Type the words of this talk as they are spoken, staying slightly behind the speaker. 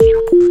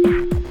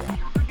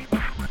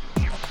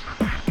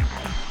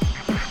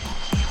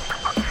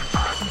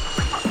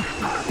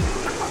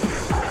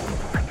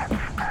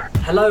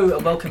Hello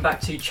and welcome back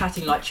to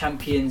Chatting Like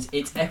Champions.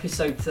 It's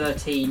episode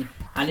 13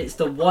 and it's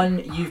the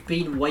one you've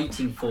been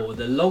waiting for,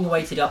 the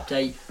long-awaited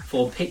update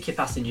for Pick Your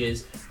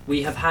Passengers.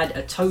 We have had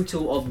a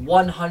total of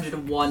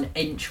 101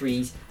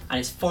 entries and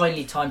it's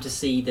finally time to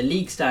see the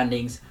league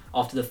standings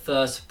after the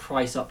first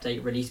price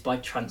update released by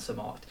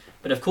Transfermarkt.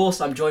 But of course,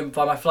 I'm joined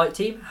by my flight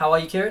team. How are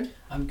you, Kieran?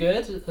 I'm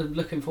good. I'm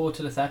looking forward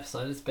to this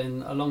episode. It's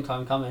been a long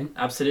time coming.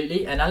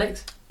 Absolutely. And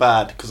Alex?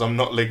 Bad, because I'm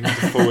not looking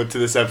forward to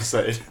this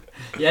episode.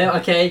 Yeah,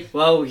 okay.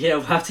 Well, yeah,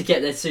 we'll have to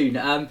get there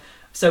soon.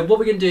 So what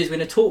we're going to do is we're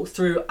going to talk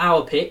through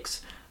our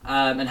picks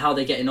and how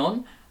they're getting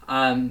on.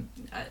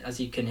 As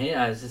you can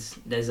hear,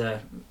 there's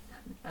a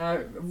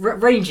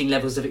ranging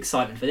levels of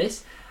excitement for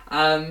this.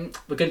 We're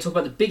going to talk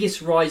about the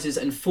biggest risers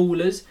and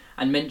fallers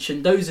and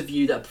mention those of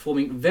you that are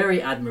performing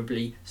very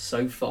admirably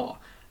so far.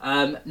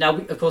 Now,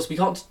 of course, we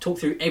can't talk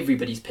through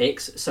everybody's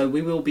picks, so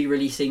we will be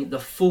releasing the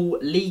full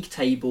league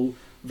table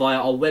via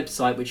our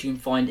website, which you can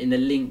find in the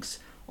links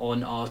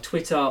on our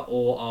Twitter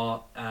or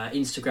our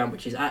Instagram,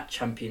 which is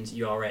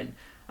 @ChampionsURN.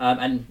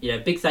 And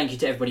big thank you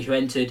to everybody who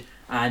entered,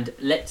 and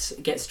let's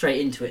get straight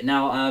into it.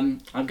 Now,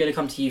 I'm going to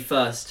come to you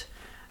first.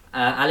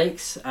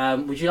 Alex,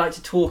 would you like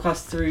to talk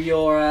us through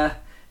your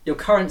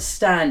current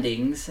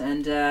standings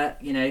and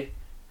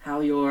how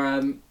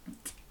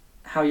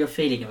you're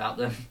feeling about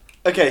them?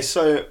 Okay,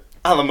 so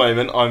at the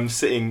moment I'm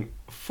sitting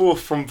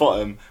fourth from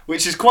bottom,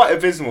 which is quite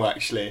abysmal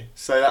actually.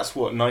 So that's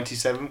what,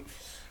 97th?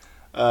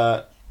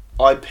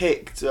 I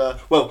picked...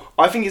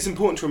 I think it's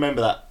important to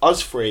remember that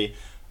us three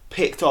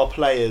picked our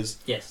players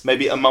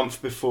maybe a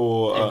month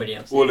before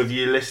all of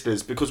you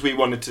listeners, because we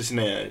wanted to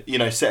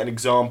set an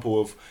example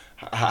of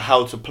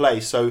how to play.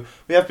 So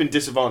we have been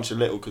disadvantaged a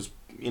little because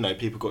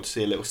people got to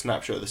see a little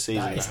snapshot of the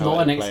season. It's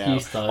not an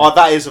excuse, though. Oh,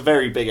 that is a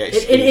very big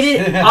excuse. It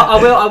is.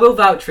 I will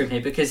vouch for him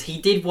here because he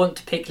did want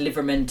to pick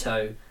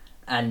Livramento,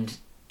 and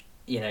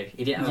he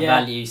didn't have a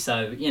value.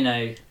 So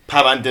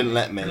Pavan didn't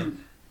let me.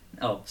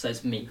 Oh, so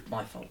it's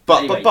my fault.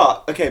 But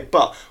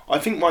I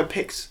think my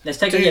picks. Let's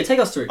take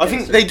us through. I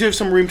think they do have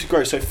some room to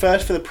grow. So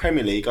first for the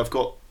Premier League, I've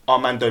got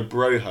Armando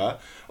Broja.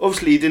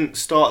 Obviously, he didn't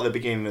start at the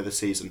beginning of the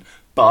season,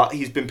 but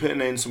he's been putting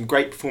in some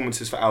great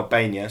performances for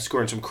Albania,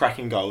 scoring some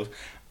cracking goals.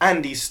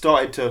 And he's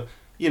started to,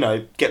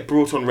 get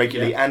brought on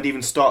regularly and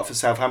even start for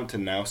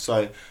Southampton now.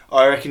 So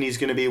I reckon he's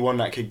going to be one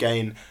that could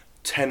gain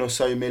 10 or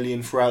so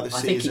million throughout the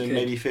season,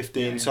 maybe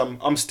 15. Yeah. So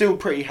I'm still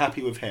pretty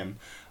happy with him.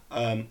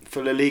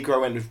 For La Liga, I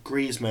went with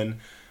Griezmann.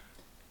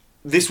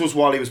 This was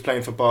while he was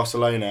playing for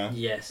Barcelona.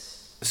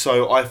 Yes.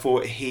 So I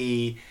thought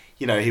he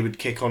would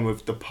kick on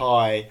with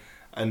Depay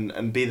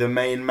and be the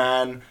main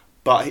man.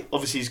 But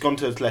obviously he's gone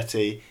to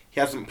Atleti. He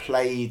hasn't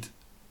played...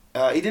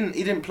 He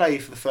didn't play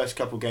for the first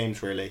couple of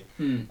games really,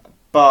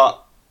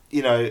 but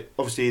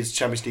obviously his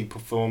Champions League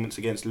performance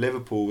against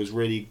Liverpool was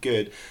really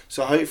good.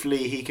 So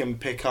hopefully he can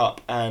pick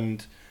up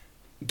and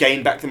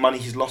gain back the money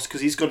he's lost, because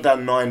he's gone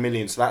down 9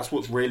 million. So that's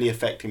what's really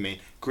affecting me.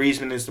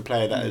 Griezmann is the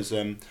player that has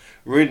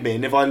ruined me.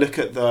 And if I look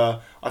at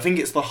I think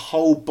it's the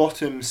whole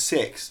bottom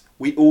six,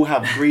 we all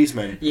have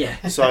Griezmann.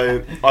 Yeah.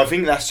 So I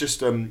think that's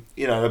just a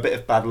bit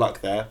of bad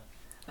luck there.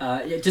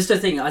 Just a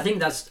thing, I think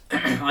that's...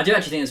 I do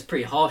actually think it's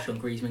pretty harsh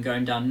on Griezmann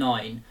going down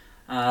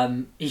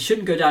 9. He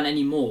shouldn't go down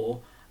any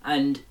more,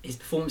 and his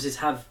performances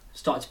have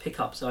started to pick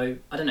up, so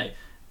I don't know.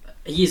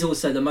 He is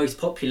also the most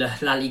popular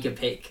La Liga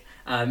pick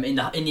in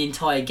the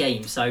entire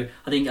game, so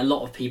I think a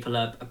lot of people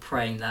are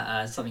praying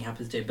that something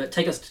happens to him. But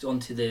take us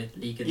on to the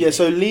Liga. Yeah,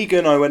 so Liga,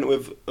 and I went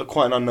with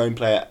quite an unknown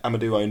player,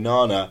 Amadou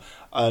Onana,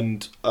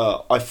 and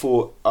I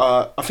thought...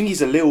 I think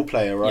he's a Lille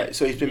player, right? Yeah.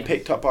 So he's been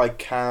picked up by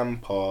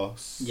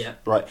Campos. Yeah.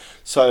 Right.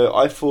 So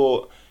I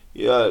thought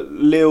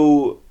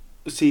Lille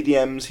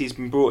CDMs, he's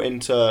been brought in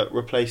to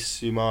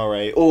replace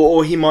Soumare,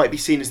 or he might be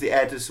seen as the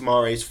heir to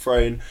Soumare's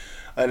throne,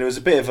 and it was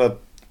a bit of a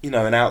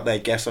an out there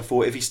guess. I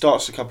thought if he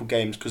starts a couple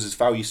games, because his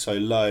value's so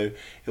low,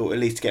 he'll at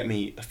least get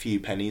me a few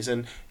pennies,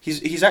 and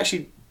he's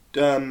actually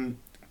gone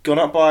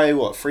up by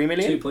 3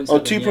 million?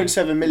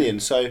 2.7 million.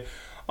 So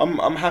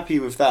I'm happy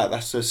with that.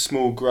 That's a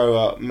small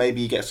grower.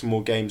 Maybe you get some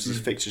more games as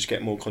fixtures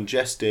get more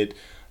congested.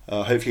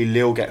 Hopefully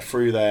Lille get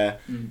through their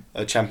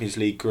Champions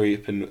League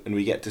group and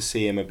we get to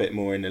see him a bit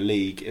more in the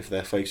league if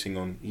they're focusing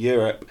on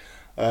Europe.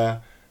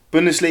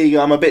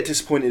 Bundesliga, I'm a bit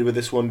disappointed with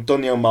this one.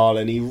 Daniel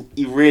Marlin,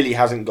 he really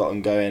hasn't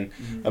gotten going.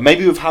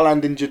 Maybe with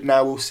Haaland injured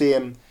now, we'll see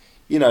him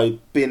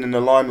being in the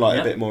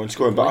limelight a bit more and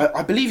scoring. But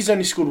I believe he's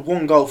only scored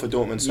 1 goal for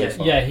Dortmund so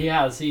far. Yeah, he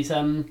has.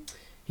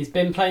 He's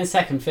been playing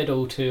second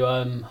fiddle to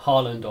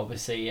Haaland,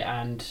 obviously,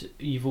 and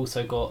you've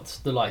also got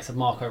the likes of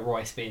Marco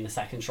Reus being the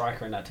second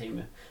striker in that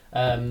team.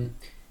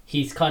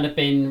 He's kind of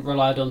been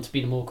relied on to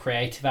be the more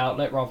creative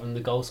outlet rather than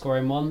the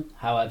goal-scoring one.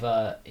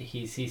 However,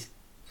 he's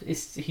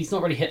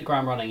not really hit the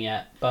ground running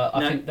yet, but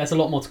I think there's a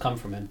lot more to come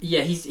from him.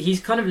 Yeah, he's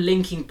kind of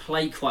linking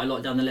play quite a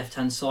lot down the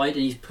left-hand side,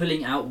 and he's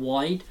pulling out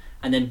wide,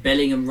 and then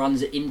Bellingham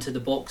runs it into the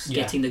box,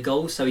 getting the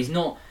goals. So he's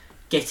not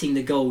getting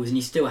the goals, and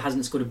he still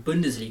hasn't scored a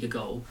Bundesliga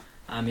goal.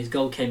 His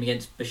goal came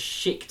against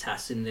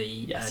Besiktas in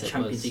the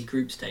Champions League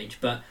group stage.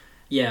 But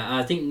yeah,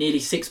 I think nearly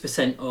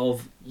 6%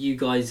 of you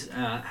guys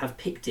have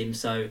picked him,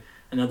 so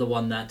another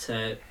one that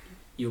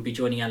you'll be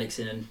joining Alex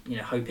in, and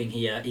hoping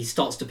he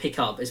starts to pick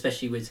up,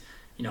 especially with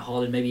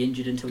Haaland maybe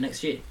injured until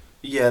next year.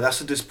 Yeah, that's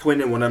a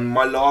disappointing one. And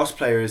my last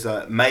player is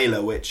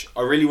Mailer, which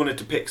I really wanted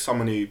to pick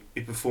someone who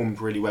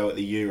performed really well at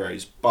the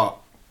Euros. But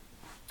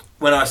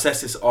when I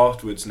assess this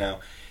afterwards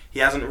now, he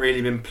hasn't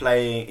really been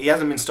playing. He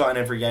hasn't been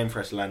starting every game for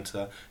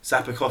Atalanta.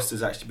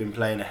 Zappacosta's actually been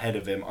playing ahead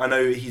of him. I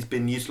know he's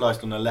been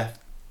utilised on the left,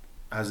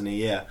 hasn't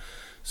he? Yeah.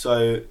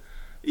 So,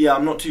 yeah,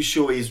 I'm not too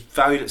sure. He's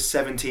valued at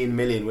 17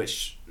 million,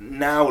 which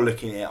now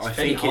looking at it, I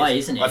think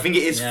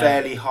it is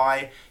fairly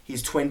high.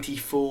 He's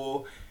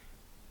 24.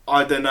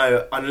 I don't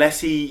know,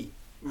 unless he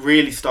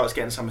really starts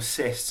getting some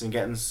assists and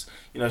getting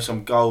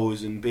some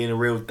goals and being a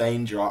real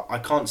danger, I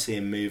can't see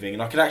him moving,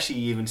 and I could actually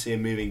even see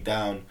him moving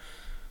down.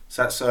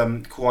 So that's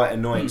quite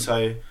annoying.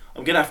 So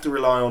I'm going to have to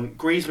rely on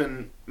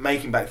Griezmann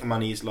making back the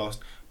money he's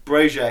lost,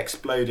 Broja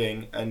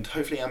exploding, and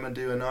hopefully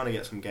Amadou Onana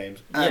gets some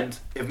games. And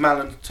if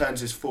Malin turns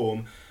his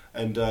form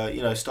and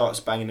starts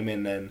banging them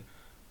in, then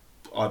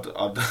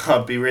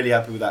I'd be really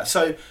happy with that.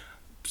 So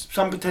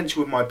some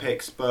potential with my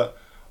picks, but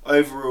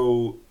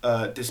overall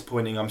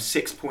disappointing. I'm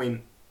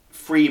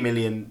 6.3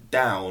 million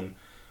down,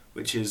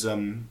 which is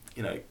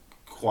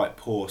quite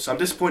poor. So I'm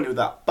disappointed with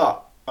that,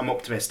 but I'm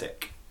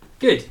optimistic.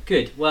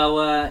 Good.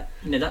 Well,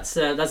 that's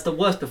the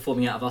worst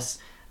performing out of us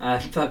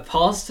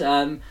past.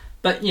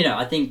 But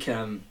I think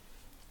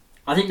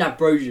that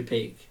Broja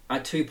pick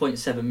at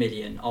 2.7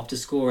 million after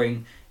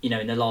scoring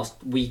in the last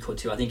week or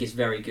two, I think is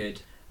very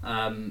good.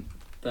 I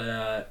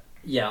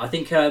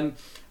think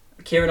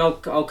Kieran,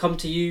 I'll come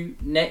to you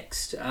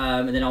next,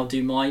 and then I'll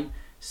do mine.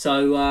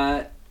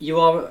 So you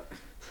are,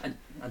 I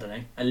don't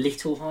know, a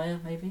little higher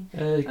maybe,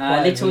 a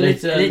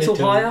little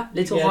higher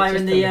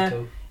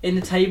in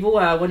the table.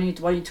 Why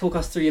don't you talk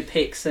us through your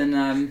picks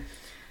and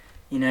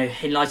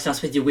enlighten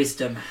us with your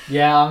wisdom?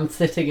 Yeah, I'm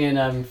sitting in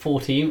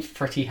 14th,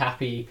 pretty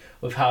happy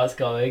with how it's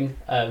going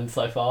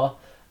so far,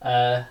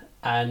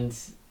 and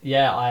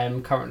yeah, I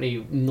am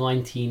currently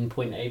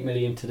 19.8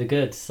 million to the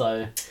good.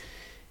 So.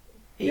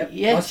 Yep.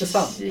 Yeah,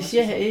 nice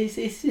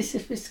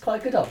it's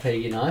quite good up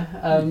here,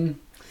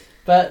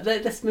 But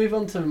let's move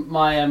on to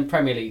my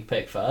Premier League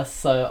pick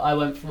first. So I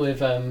went with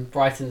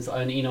Brighton's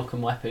own Enoch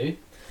Mwepu.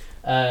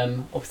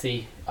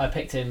 Obviously, I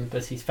picked him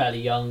because he's fairly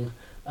young,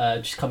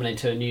 just coming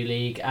into a new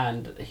league,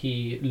 and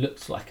he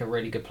looks like a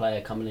really good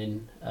player coming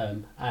in.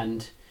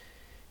 And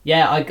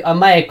yeah, I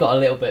may have got a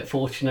little bit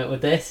fortunate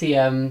with this. He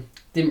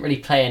didn't really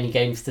play any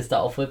games to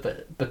start off with,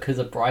 but because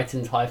of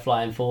Brighton's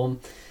high-flying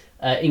form,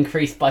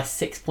 increased by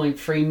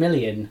 6.3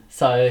 million.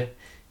 So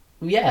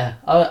yeah,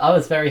 I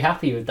was very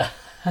happy with that.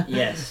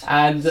 Yes.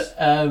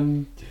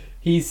 And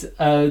he's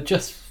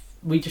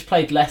we just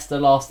played Leicester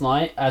last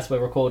night as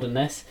we're recording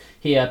this.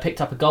 He picked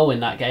up a goal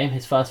in that game,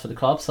 his first for the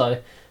club,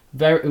 so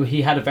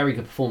he had a very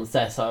good performance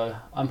there. So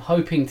I'm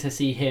hoping to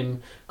see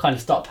him kind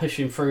of start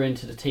pushing through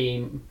into the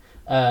team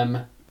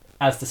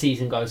as the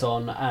season goes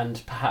on,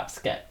 and perhaps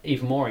get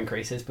even more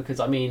increases,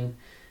 because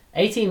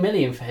 18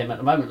 million for him at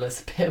the moment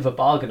looks a bit of a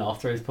bargain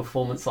after his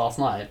performance last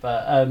night.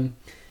 But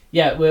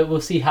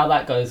we'll see how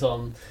that goes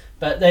on.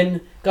 But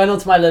then going on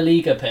to my La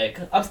Liga pick,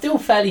 I'm still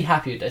fairly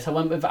happy with this. I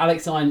went with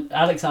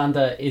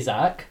Alexander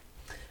Isak.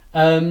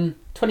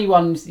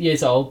 21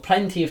 years old,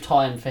 plenty of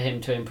time for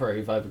him to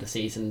improve over the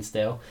season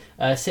still.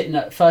 Sitting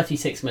at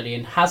 36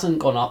 million, hasn't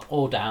gone up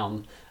or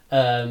down.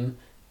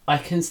 I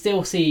can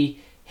still see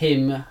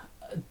him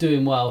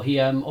doing well. He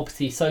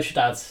obviously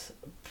Sociedad's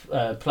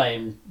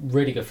playing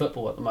really good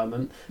football at the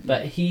moment,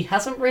 but he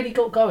hasn't really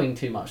got going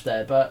too much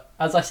there. But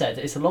as I said,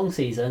 it's a long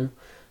season.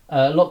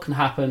 A lot can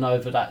happen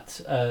over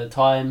that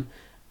time.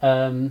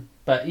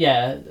 But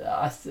yeah,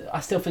 I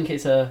still think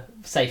it's a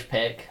safe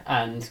pick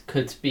and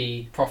could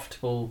be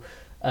profitable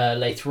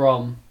later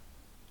on.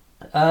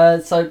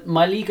 So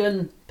my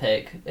Ligan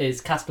pick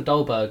is Kasper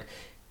Dolberg.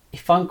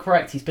 If I'm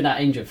correct, he's been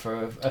out injured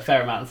for a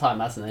fair amount of time,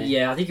 hasn't he?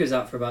 Yeah, I think he was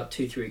out for about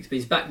 2-3 weeks, but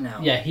he's back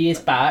now. Yeah, he is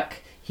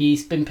back.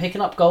 He's been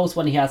picking up goals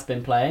when he has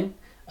been playing.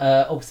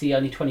 Obviously,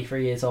 only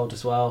 23 years old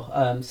as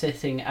well.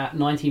 Sitting at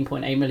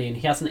 19.8 million.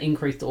 He hasn't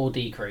increased or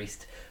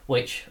decreased,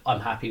 which I'm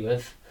happy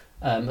with.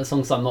 As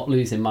long as I'm not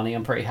losing money,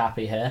 I'm pretty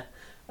happy here.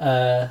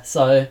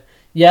 Hopefully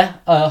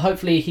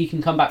he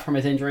can come back from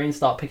his injury and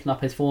start picking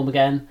up his form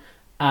again.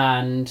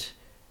 And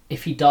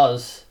if he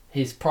does,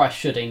 his price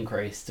should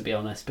increase, to be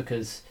honest,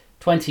 because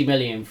 20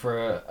 million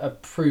for a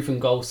proven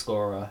goal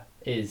scorer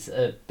is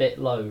a bit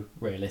low,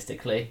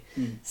 realistically.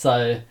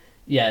 So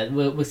yeah,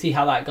 we'll see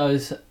how that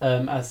goes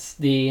as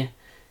the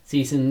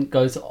season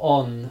goes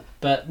on.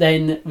 But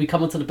then we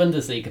come on to the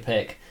Bundesliga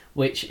pick,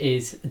 which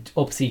is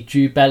obviously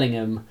Jude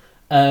Bellingham.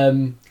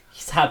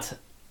 He's had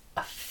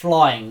a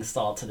flying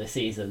start to the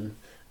season.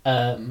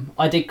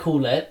 I did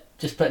call it,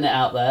 just putting it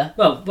out there.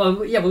 Well,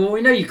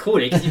 we know you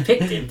called it because you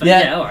picked him. But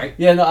yeah, all right.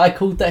 Yeah, no, I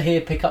called that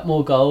he'd pick up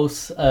more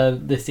goals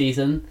this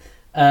season,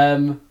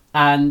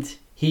 and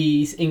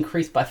he's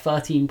increased by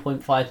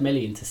 13.5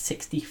 million to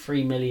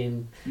 63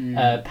 million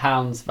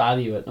pounds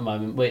value at the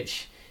moment,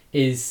 which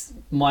is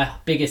my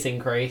biggest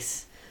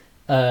increase.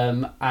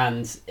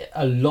 and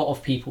a lot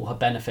of people have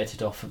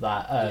benefited off of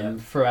that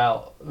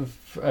throughout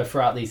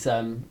these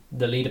the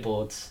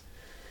leaderboards.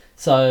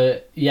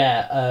 So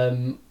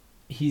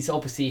he's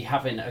obviously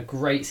having a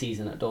great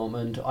season at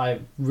Dortmund. I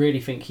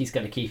really think he's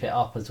going to keep it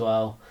up as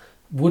well.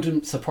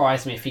 Wouldn't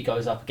surprise me if he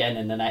goes up again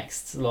in the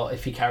next lot,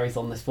 if he carries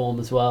on this form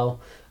as well,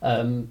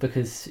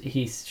 because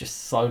he's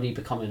just slowly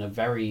becoming a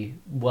very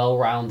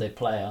well-rounded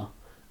player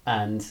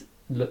and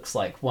looks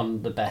like one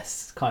of the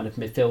best kind of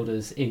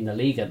midfielders in the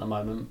league at the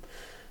moment.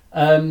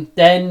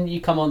 Then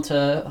you come on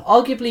to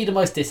arguably the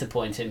most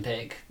disappointing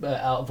pick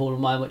out of all of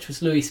mine, which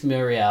was Luis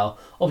Muriel.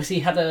 Obviously,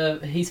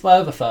 he's my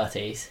over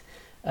 30s,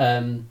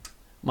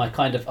 my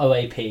kind of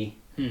OAP,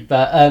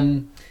 but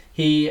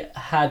he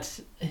had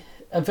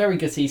a very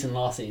good season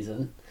last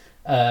season.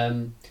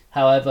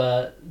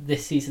 However,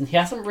 this season he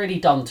hasn't really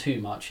done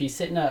too much. He's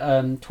sitting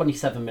at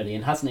 27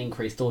 million, hasn't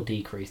increased or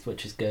decreased,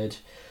 which is good.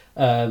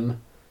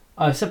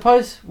 I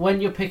suppose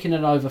when you're picking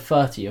an over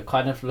 30, you're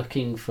kind of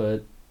looking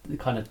for the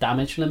kind of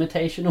damage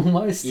limitation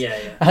almost. Yeah.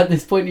 At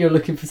this point, you're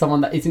looking for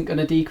someone that isn't going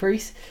to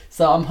decrease.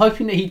 So I'm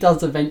hoping that he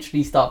does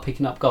eventually start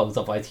picking up goals,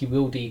 otherwise he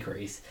will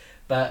decrease.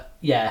 But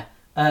yeah,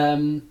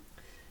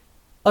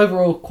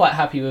 overall, quite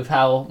happy with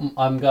how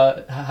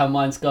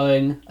mine's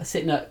going.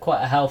 Sitting at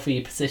quite a healthy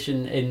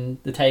position in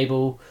the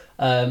table,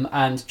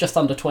 and just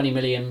under 20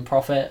 million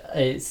profit.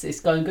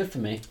 It's going good for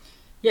me.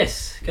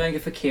 Yes, going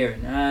good for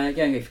Kieran.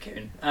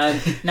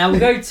 Now we'll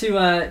go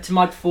to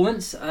my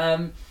performance.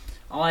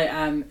 I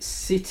am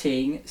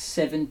sitting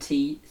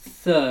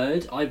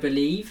 73rd, I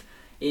believe,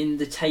 in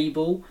the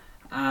table.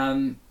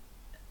 I've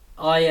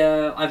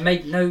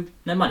made no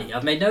money.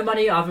 I've made no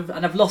money,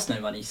 and I've lost no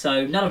money.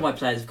 So none of my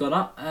players have gone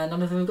up, and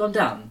none of them have gone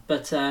down.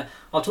 But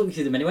I'll talk you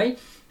through them anyway.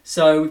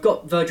 So we've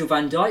got Virgil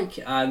van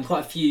Dijk.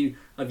 Quite a few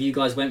of you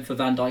guys went for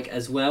Van Dijk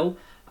as well.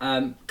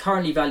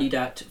 Currently valued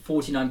at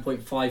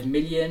 49.5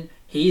 million.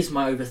 He is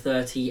my over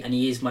 30, and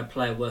he is my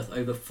player worth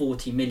over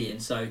 40 million.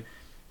 So,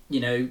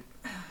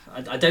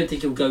 I don't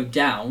think he'll go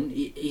down.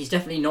 He's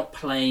definitely not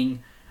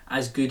playing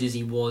as good as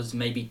he was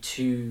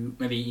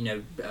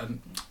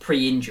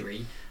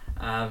pre-injury.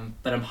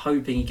 But I'm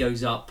hoping he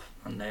goes up,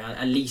 I don't know,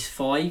 at least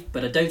 5.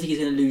 But I don't think he's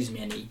going to lose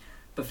me any.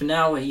 But for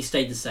now, he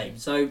stayed the same.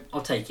 So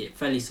I'll take it.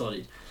 Fairly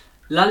solid.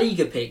 La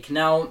Liga pick.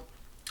 Now,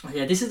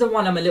 this is the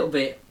one I'm a little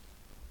bit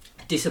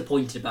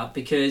disappointed about,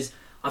 because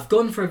I've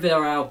gone for a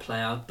Villarreal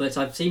player, but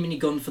I've seemingly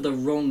gone for the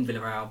wrong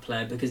Villarreal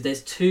player, because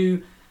there's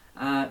two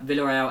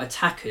Villarreal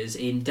attackers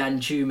in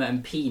Danjuma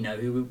and Pino,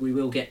 who we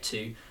will get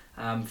to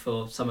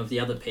for some of the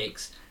other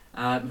picks,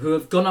 who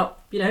have gone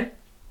up,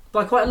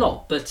 by quite a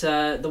lot. But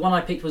the one I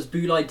picked was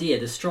Boulaye Dia,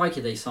 the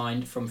striker they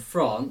signed from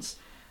France,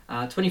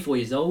 24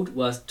 years old,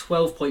 worth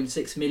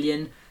 12.6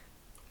 million,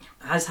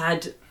 has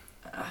had,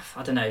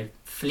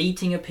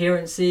 fleeting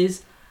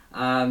appearances.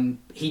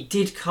 He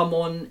did come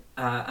on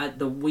at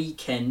the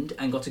weekend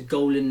and got a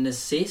goal and an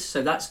assist,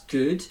 so that's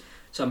good.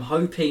 So I'm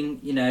hoping,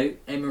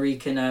 Emery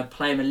can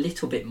play him a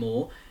little bit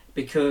more,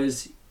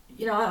 because,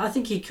 I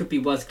think he could be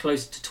worth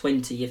close to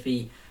 20 if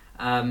he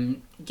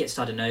gets,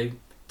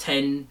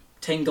 10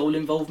 goal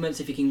involvements,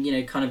 if he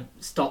can, kind of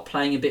start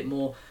playing a bit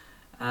more.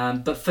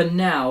 But for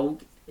now,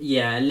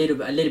 a little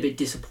bit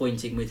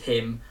disappointing with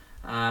him.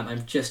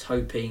 I'm just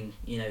hoping,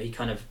 he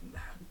kind of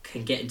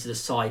can get into the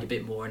side a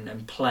bit more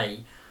and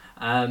play.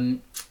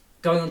 Going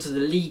on to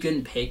the Ligue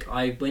 1 pick,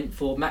 I went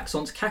for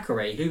Maxence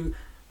Caqueret, who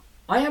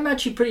I am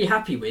actually pretty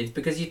happy with,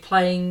 because he's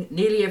playing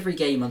nearly every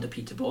game under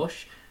Peter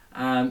Bosz.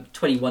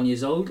 21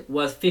 years old,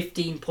 worth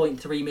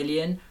 15.3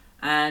 million,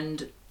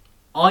 and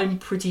I'm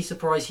pretty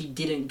surprised he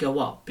didn't go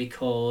up,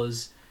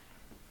 because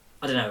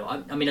I don't know.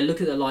 I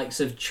look at the likes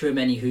of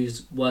Tchouameni,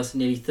 who's worth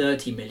nearly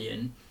 30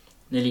 million,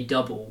 nearly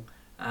double,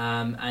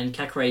 and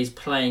Caqueret is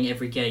playing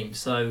every game,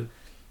 so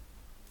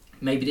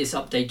maybe this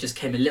update just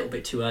came a little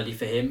bit too early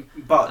for him.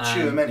 But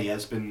Tchouameni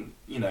has been,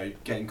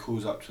 getting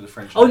calls up to the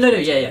French. Oh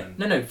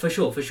no, for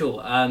sure.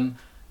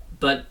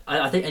 But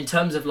I think in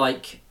terms of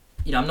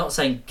I'm not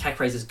saying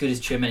Caqueret is as good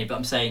as Tchouameni, but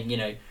I'm saying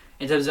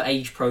in terms of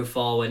age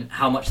profile and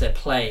how much they're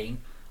playing,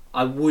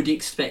 I would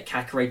expect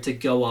Caqueret to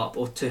go up,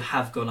 or to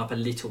have gone up a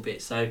little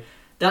bit. So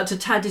that's a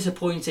tad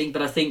disappointing,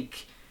 but I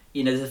think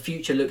the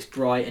future looks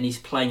bright, and he's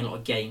playing a lot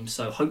of games.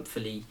 So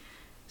hopefully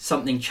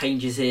something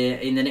changes here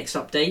in the next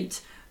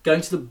update.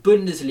 Going to the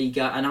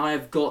Bundesliga, and I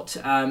have got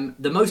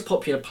the most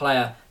popular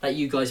player that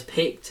you guys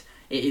picked.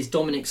 It is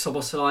Dominik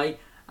Szoboszlai,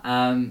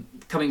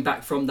 coming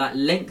back from that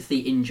lengthy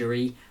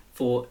injury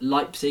for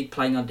Leipzig,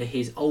 playing under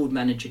his old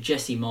manager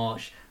Jesse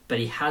Marsch, but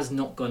he has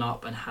not gone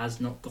up and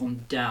has not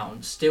gone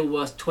down. Still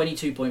worth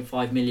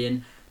 22.5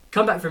 million.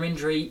 Come back from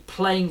injury,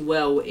 playing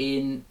well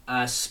in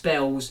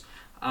spells,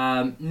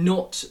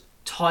 not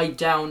tied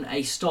down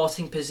a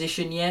starting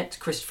position yet.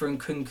 Christopher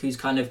Nkunku's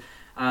kind of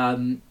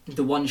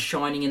the one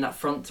shining in that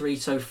front three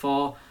so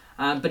far,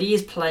 but he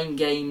is playing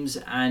games,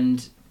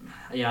 and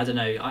I don't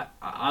know.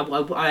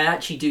 I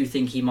actually do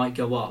think he might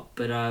go up,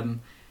 but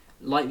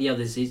like the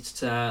others,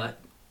 it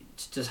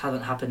just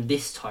hasn't happened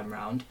this time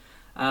round.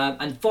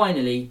 And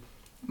finally,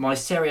 my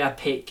Serie A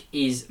pick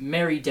is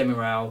Merih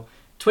Demiral,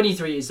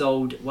 23 years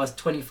old, worth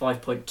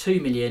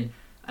 25.2 million.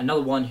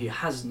 Another one who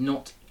has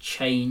not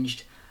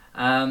changed.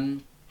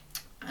 And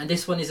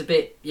this one is a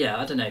bit,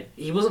 I don't know.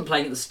 He wasn't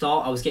playing at the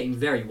start. I was getting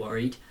very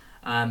worried.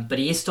 But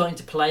he is starting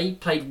to play.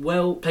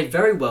 Played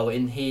very well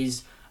in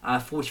his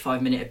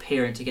 45-minute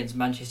appearance against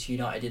Manchester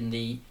United in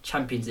the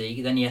Champions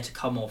League. Then he had to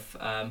come off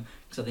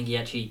because I think he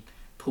actually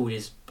pulled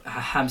his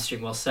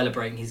hamstring while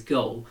celebrating his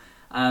goal.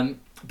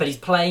 But he's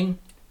playing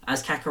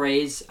as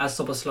Kakare is, as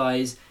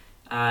Szoboszlai is,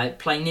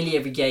 playing nearly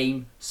every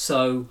game.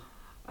 So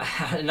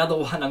another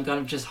one I'm kind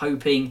of just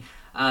hoping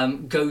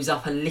goes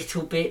up a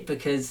little bit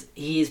because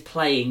he is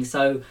playing.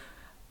 So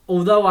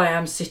although I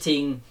am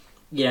sitting,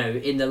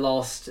 in the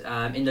last,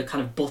 in the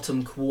kind of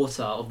bottom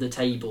quarter of the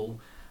table,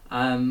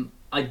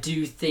 I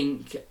do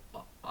think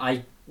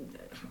I'm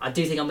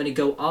going to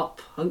go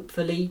up.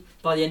 Hopefully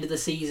by the end of the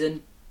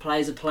season,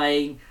 players are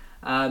playing.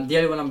 The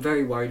only one I'm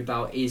very worried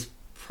about is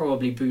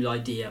probably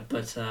Boulaye Dia,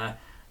 but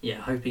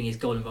hoping his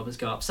goal involvements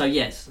go up. So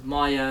yes,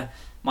 my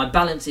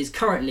balance is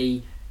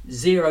currently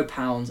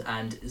 £0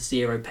 and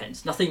 0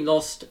 pence. Nothing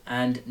lost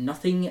and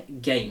nothing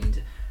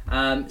gained.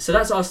 So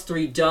that's us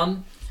three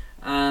done.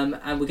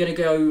 And we're going to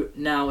go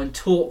now and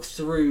talk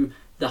through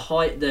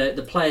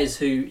the players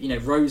who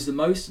rose the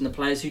most and the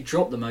players who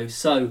dropped the most.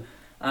 So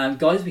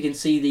guys, we can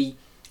see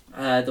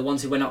the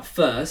ones who went up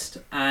first.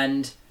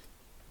 And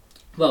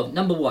well,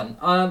 number one,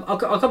 I'll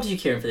come to you,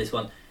 Kieran, for this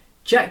one.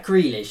 Jack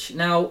Grealish.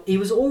 Now, he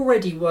was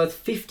already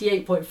worth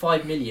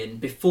 58.5 million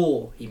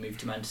before he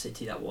moved to Manchester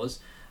City. That was.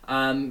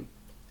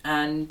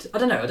 And I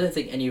don't know, I don't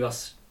think any of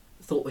us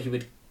thought he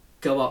would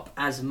go up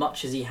as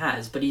much as he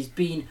has, but he's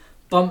been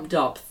bumped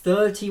up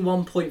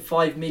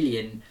 31.5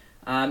 million.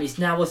 He's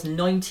now worth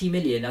 90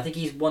 million. I think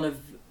he's one of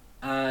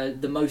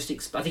the most...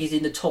 I think he's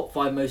in the top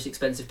 5 most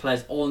expensive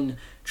players on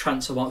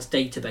Transfermarkt's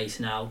database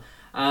now.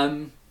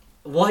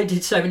 Why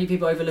did so many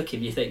people overlook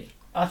him, do you think?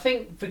 I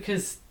think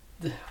because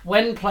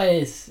when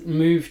players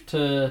move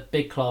to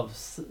big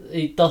clubs,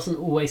 it doesn't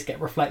always get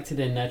reflected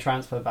in their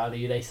transfer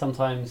value. They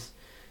sometimes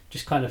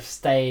just kind of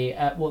stay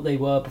at what they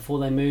were before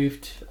they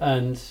moved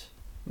and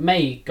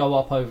may go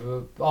up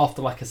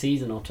after like a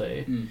season or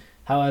two.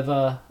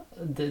 However,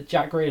 the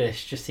Jack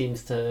Grealish just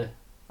seems to...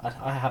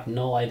 I have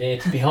no idea,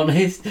 to be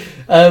honest.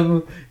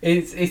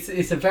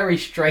 It's a very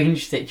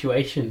strange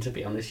situation, to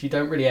be honest. You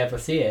don't really ever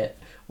see it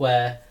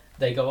where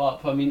they go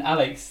up. I mean,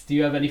 Alex, do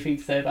you have anything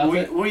to say about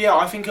it? Well, yeah,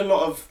 I think a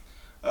lot of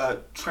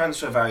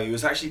transfer value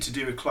is actually to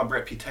do with club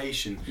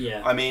reputation.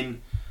 Yeah. I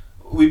mean,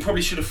 we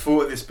probably should have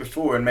thought of this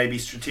before and maybe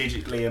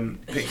strategically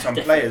picked some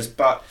players,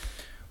 but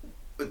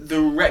the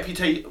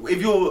reputation...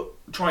 If you're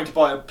trying to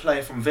buy a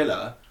player from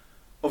Villa,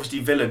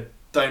 obviously Villa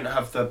don't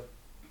have the...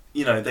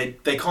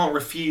 they can't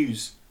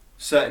refuse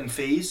certain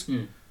fees.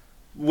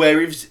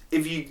 Whereas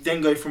if you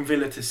then go from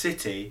Villa to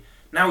City,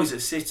 now he's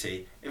at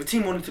City. If a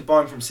team wanted to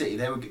buy him from City,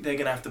 they're going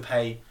to have to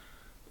pay,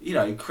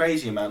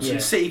 crazy amounts. Yeah.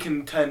 And City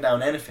can turn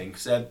down anything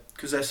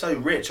because they're so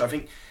rich. I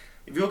think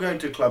if you're going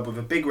to a club with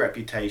a big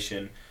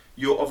reputation,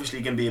 you're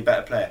obviously going to be a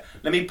better player.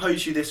 Let me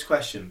pose you this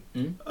question.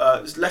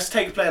 Let's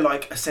take a player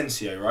like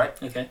Asensio, right?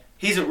 Okay.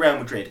 He's at Real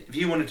Madrid. If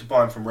you wanted to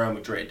buy him from Real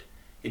Madrid,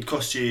 it'd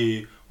cost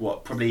you...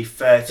 probably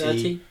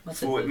 30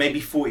 40, maybe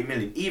 40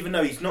 million. Even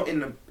though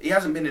he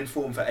hasn't been in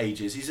form for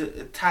ages. He's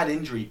a tad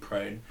injury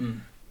prone,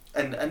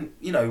 and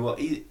you know what?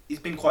 He's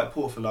been quite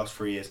poor for the last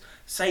 3 years.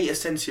 Say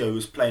Asensio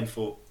was playing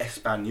for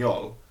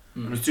Espanyol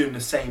and was doing the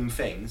same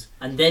things,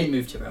 and then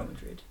moved to Real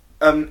Madrid.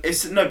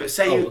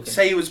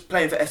 Say he was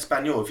playing for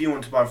Espanyol. If you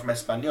wanted to buy him from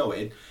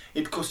Espanyol,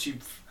 it'd cost you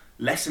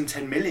less than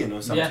 10 million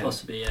or something. Yeah,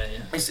 possibly. Yeah.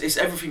 It's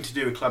everything to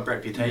do with club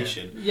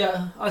reputation.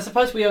 Yeah, I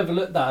suppose we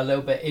overlooked that a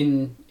little bit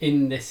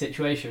in this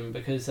situation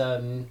because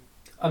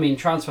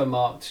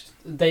Transfermarkt,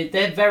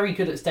 they're very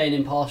good at staying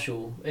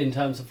impartial in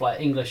terms of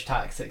like English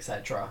tax,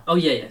 etc. Oh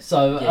yeah.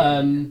 So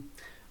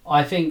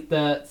I think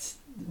that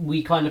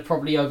we kind of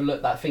probably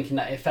overlooked that, thinking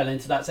that it fell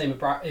into that same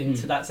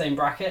that same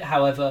bracket.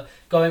 However,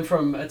 going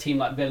from a team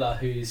like Villa,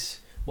 who's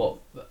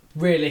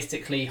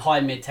realistically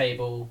high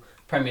mid-table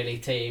Premier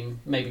League team,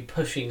 maybe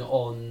pushing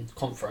on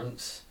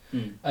conference,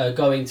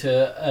 going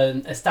to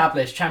an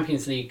established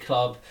Champions League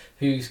club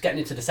who's getting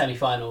into the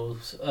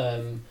semi-finals,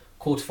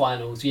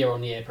 quarterfinals year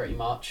on year, pretty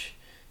much.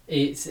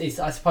 It's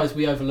I suppose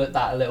we overlooked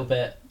that a little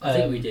bit. I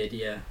think we did,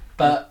 yeah.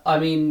 But I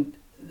mean,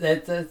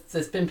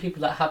 there's been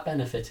people that have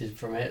benefited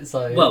from it,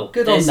 so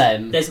good on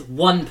them. There's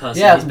one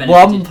person. Yeah, who's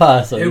benefited, one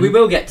person who we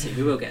will get to.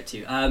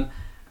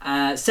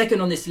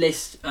 Second on this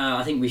list,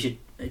 I think we should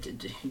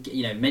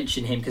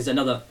mention him because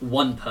another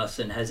one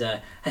person has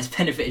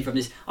benefited from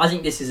this. I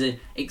think this is an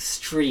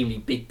extremely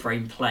big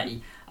brain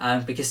play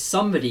because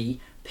somebody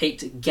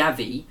picked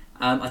Gavi.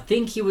 I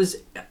think he was...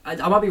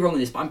 I might be wrong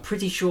with this, but I'm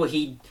pretty sure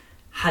he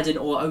hadn't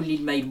or only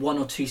made 1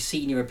 or 2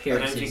 senior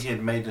appearances. I don't think he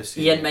had made a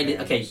senior He hadn't made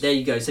appearance. it. Okay, there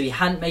you go. So he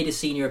hadn't made a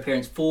senior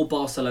appearance for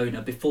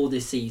Barcelona before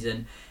this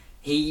season.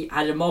 He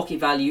had a market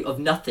value of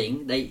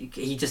nothing.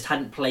 He just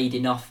hadn't played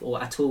enough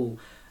or at all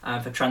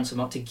for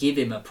Transfermarkt to give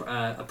him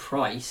a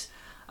price.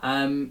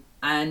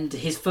 And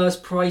his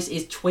first price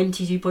is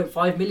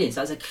 22.5 million.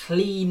 So that's a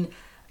clean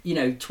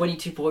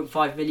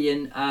 22.5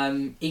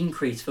 million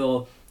increase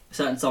for a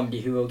certain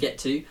somebody who we'll get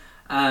to.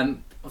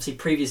 Obviously,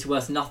 previously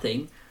worth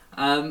nothing.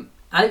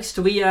 Alex,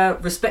 do we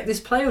respect this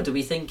play, or do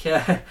we think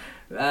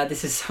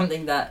this is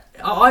something that...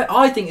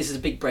 I think this is a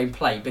big brain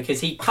play,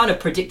 because he kind of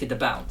predicted the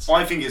bounce.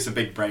 I think it's a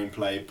big brain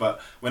play,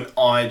 but when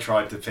I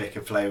tried to pick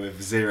a player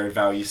with zero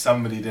value,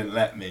 somebody didn't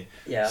let me.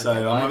 Yeah. So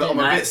okay, I'm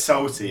a bit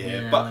salty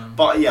here. Yeah.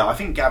 But yeah, I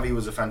think Gavi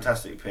was a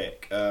fantastic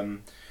pick.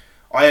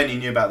 I only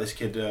knew about this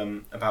kid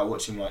about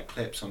watching like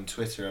clips on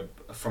Twitter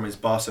from his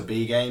Barca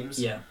B games.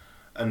 Yeah.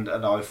 And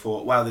I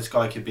thought, wow, this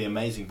guy could be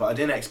amazing. But I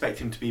didn't expect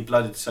him to be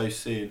blooded so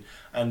soon.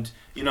 And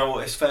you know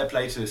what? It's fair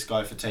play to this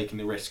guy for taking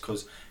the risk,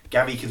 because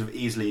Gavi could have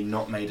easily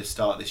not made a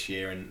start this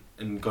year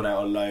and gone out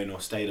on loan or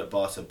stayed at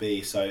Barca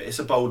B. So it's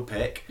a bold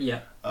pick.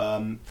 Yeah.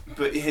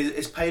 But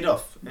it's paid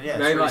off. And yeah,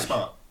 Very it's really much.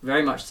 smart.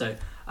 Very much so.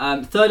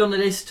 Third on the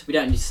list, we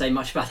don't need to say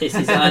much about this,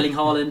 is Erling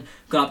Haaland.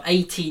 Gone up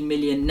 18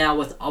 million, now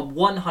worth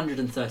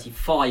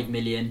 135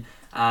 million.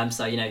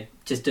 So,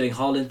 just doing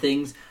Haaland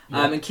things.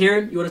 And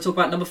Kieran, you want to talk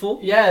about number 4?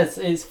 Yes,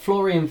 it's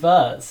Florian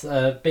Wirtz.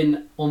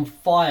 Been on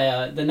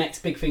fire. The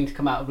next big thing to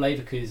come out of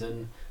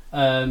Leverkusen.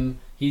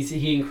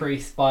 He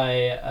increased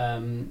by,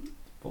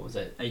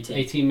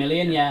 18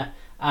 million, yeah.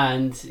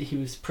 And he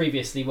was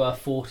previously worth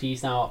 40.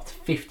 He's now up to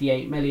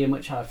 58 million,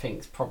 which I think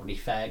is probably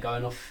fair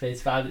going off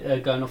his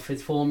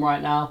form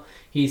right now.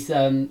 He's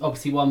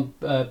obviously won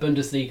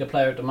Bundesliga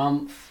Player of the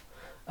Month,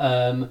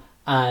 and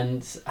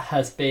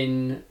has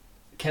been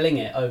killing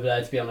it over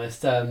there, to be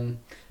honest.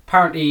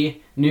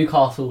 Apparently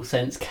Newcastle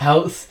sent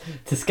scouts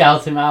to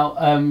scout him out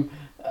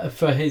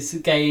for his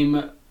game.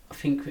 I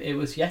think it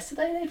was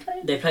yesterday they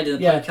played. They played in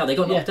the Pokal. They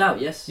got knocked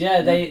out. Yes.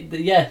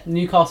 Yeah,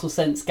 Newcastle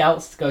sent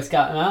scouts to go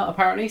scout him out,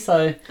 apparently.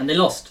 So and they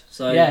lost.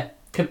 So yeah,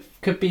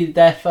 could be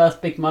their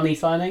first big money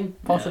signing,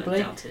 possibly.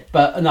 Yeah, I doubt it.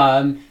 But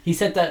no, he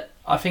said that.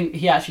 I think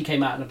he actually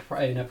came out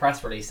in a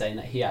press release saying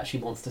that he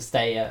actually wants to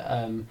stay at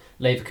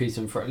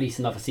Leverkusen for at least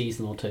another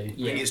season or two.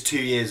 I think it's 2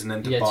 years and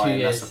then to Yeah, buy, 2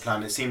 and that's years. the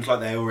plan. It seems like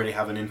they already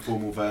have an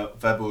informal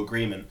verbal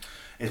agreement.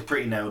 It's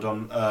pretty nailed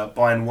on.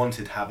 Bayern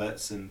wanted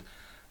Havertz, and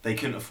they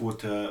couldn't afford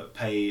to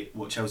pay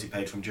what Chelsea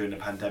paid from during the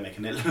pandemic,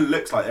 and it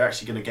looks like they're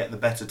actually going to get the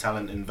better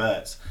talent in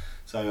Wirtz.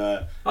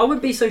 So I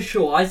wouldn't be so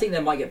sure. I think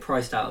they might get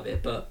priced out of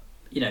it, but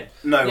no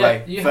Yeah,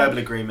 way, you verbal have-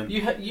 agreement.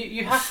 You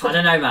have to. I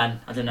don't know,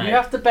 man. I don't know. You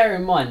have to bear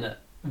in mind that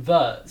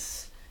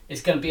Wirtz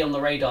is going to be on the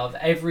radar of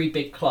every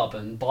big club,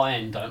 and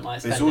Bayern don't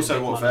like spending It's also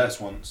big what money. Wirtz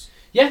wants.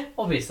 Yeah,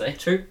 obviously.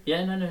 True.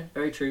 Yeah, no,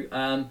 very true.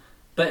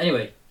 But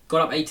anyway,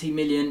 got up 18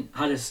 million,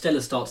 had a stellar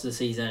start to the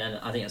season, and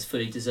I think that's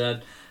fully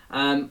deserved.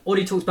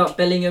 Already talked about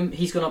Bellingham.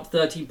 He's gone up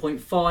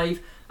 13.5.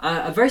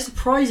 A very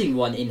surprising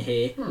one in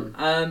here,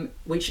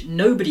 which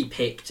nobody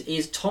picked,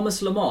 is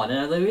Thomas Lemar.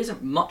 Now, there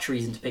isn't much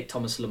reason to pick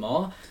Thomas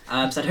Lemar,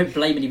 so I don't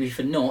blame anybody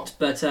for not,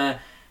 but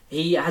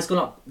he has gone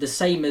up the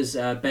same as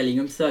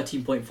Bellingham,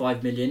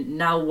 13.5 million,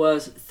 now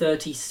worth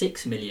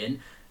 36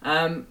 million.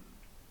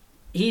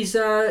 He's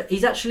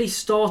actually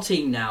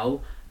starting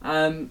now.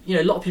 A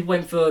lot of people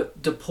went for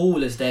De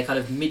Paul as their kind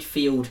of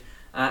midfield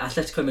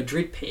Atletico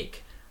Madrid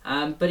pick,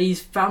 but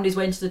he's found his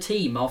way into the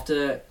team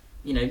after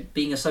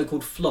being a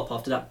so-called flop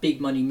after that big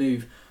money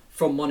move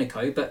from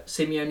Monaco. But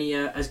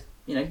Simeone has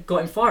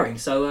got him firing,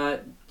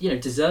 so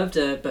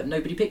deserved, but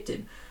nobody picked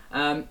him.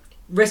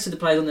 Rest of the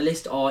players on the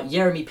list are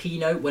Yeremy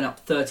Pino, went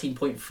up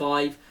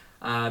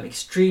 13.5.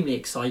 Extremely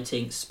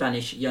exciting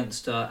Spanish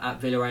youngster at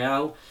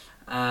Villarreal.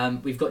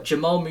 We've got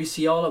Jamal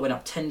Musiala, went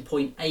up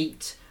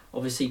 10.8.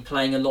 Obviously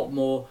playing a lot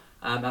more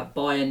at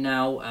Bayern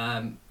now.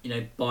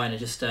 Bayern are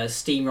just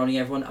steamrolling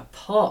everyone,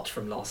 apart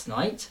from last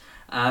night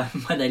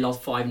when they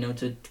lost 5-0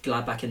 to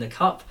Gladbach in the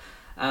Cup.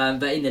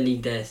 But in the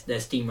league, they're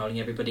steamrolling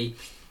everybody.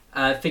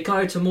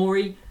 Fikayo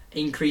Tomori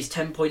increased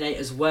 10.8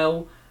 as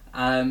well.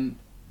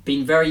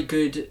 Been very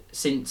good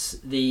since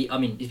he's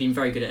been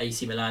very good at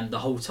AC Milan the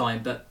whole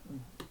time, but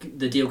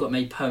the deal got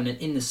made permanent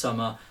in the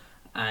summer,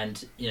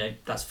 and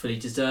that's fully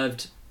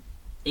deserved.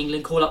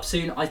 England call up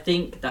soon. I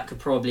think that could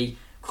probably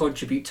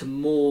contribute to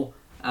more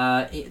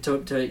more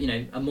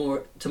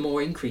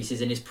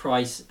increases in his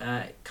price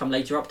come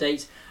later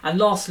updates. And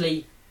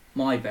lastly,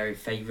 my very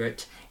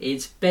favourite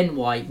is Ben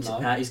White.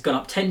 No. He's gone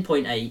up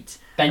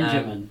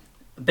 10.8.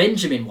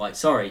 Benjamin White,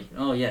 sorry.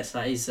 Oh yes,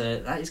 that is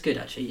good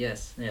actually.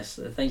 Yes.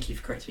 Thank you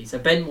for correcting me. So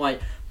Ben White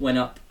went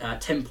up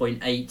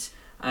 10.8,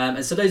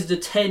 and so those are the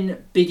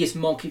 10 biggest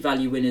market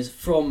value winners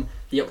from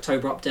the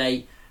October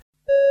update.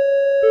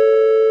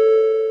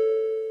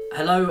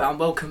 Hello and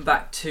welcome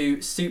back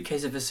to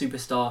Suitcase of a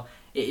Superstar.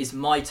 It is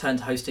my turn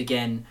to host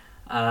again,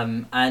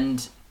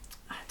 and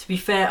to be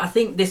fair, I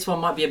think this one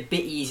might be a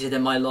bit easier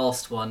than my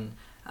last one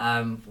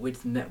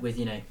with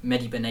Mehdi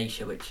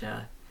Benatia, which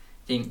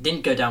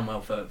didn't go down well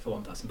for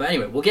one person. But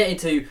anyway, we'll get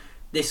into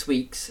this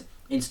week's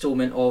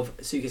instalment of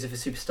Suitcase of a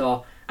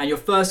Superstar, and your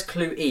first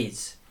clue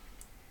is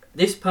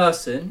this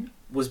person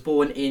was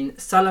born in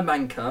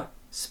Salamanca,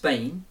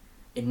 Spain,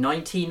 in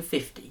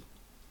 1950.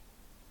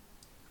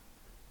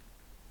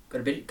 Got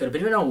a bit of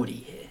an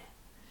oldie here.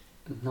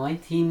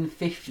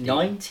 1950.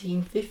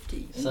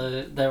 1950.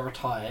 So they're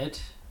retired,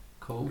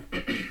 of Cool.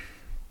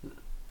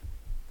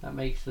 That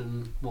makes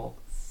them, what,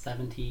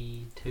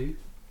 72?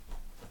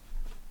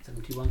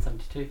 71,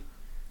 72?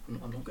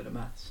 I'm not good at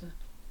maths.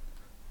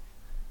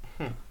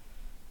 Hmm.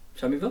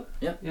 Shall I move on?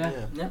 Yeah.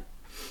 Yeah.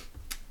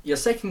 Your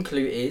second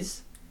clue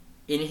is,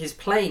 in his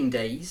playing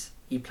days,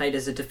 he played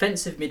as a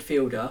defensive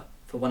midfielder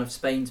for one of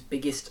Spain's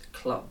biggest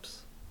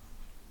clubs.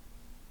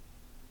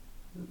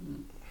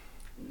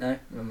 No,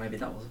 well, maybe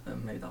that was a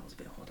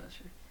bit hard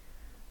actually.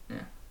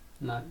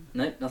 No.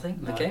 No, nothing.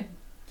 No. Okay.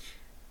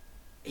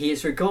 He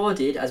is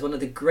regarded as one of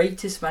the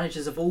greatest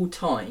managers of all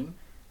time,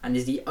 and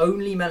is the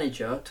only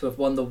manager to have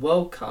won the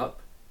World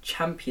Cup,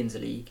 Champions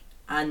League,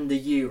 and the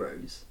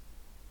Euros.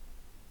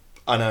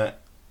 I know it.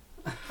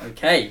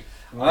 Okay.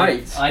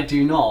 Right. I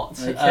do not.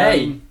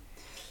 Okay.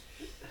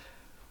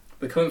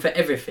 We're coming for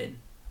everything.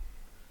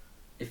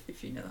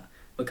 If you know that.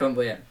 We're coming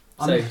for, yeah.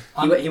 So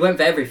he went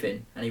for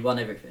everything and he won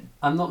everything.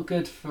 I'm not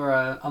good for.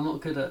 I'm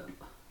not good at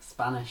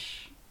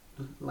Spanish,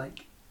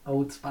 like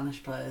old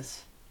Spanish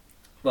players.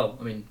 Well,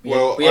 I mean,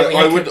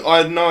 I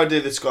had no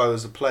idea this guy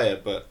was a player,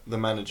 but the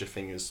manager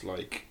thing is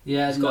like.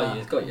 Yeah, it's got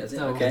you. It's got you.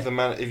 Hasn't it? Okay.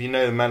 If you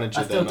know the manager,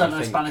 I still then don't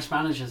know Spanish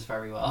managers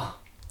very well.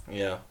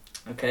 Yeah.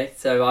 Okay,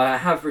 so I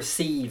have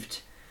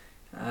received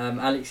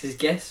Alex's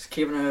guess.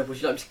 Kieran,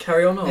 would you like to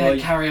carry on? Or Yeah,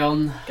 carry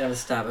on. Gonna have a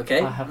stab,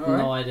 okay? I have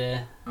no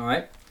idea.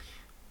 Alright.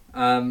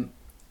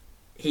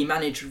 He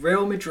managed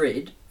Real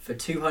Madrid for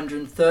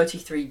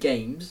 233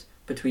 games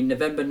between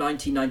November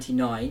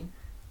 1999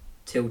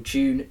 till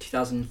June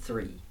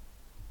 2003.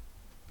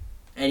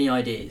 Any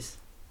ideas?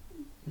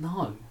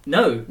 No.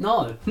 No.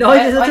 No. No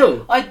ideas at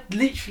all? I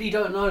literally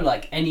don't know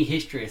like any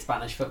history of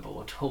Spanish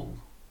football at all.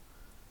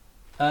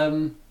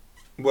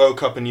 World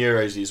Cup and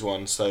Euros he's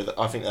won, so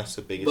I think that's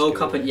the biggest. World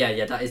Cup and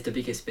yeah, that is the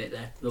biggest bit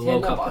there. The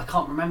World Cup. But I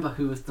can't remember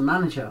who was the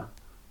manager.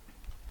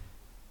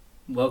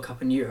 World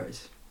Cup and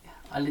Euros.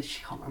 I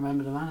literally can't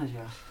remember the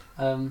manager.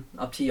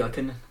 Up to you. I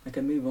can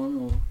move on,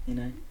 or you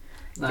know.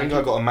 I think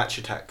I got a match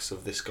attacks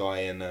of this guy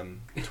in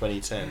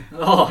 2010.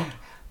 Oh,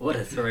 what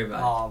a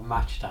throwback! Oh,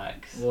 match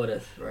attacks. What a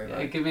throwback!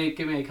 Yeah,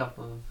 give me a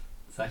couple of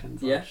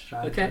seconds. Yeah.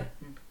 Okay.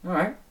 All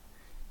right.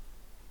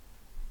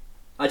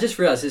 I just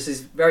realised this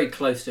is very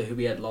close to who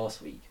we had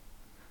last week,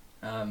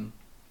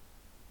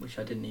 which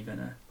I didn't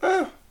even.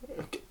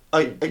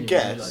 I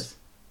guess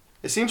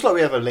it seems like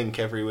we have a link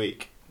every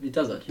week. It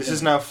does actually. This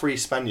is now 3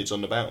 Spaniards on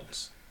the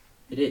bounce.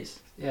 It is.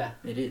 Yeah.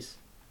 It is.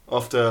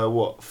 After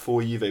what,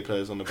 4 Juve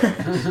players on the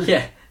bounce?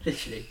 Yeah,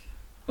 literally.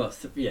 Well,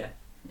 yeah.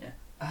 Yeah,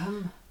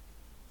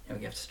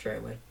 we have to straight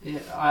away. Yeah,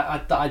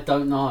 I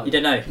don't know. You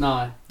don't know?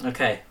 No.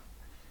 Okay.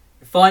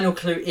 The final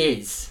clue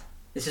is,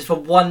 this is for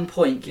 1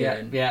 point,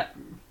 Kieran. Yeah.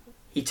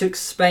 He took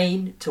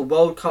Spain to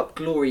World Cup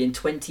glory in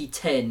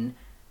 2010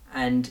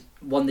 and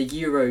won the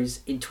Euros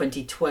in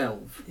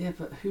 2012. Yeah,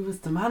 but who was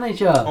the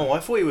manager? Oh, I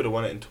thought he would have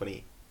won it in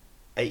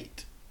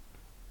 2008.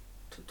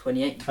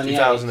 28.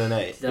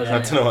 2008. I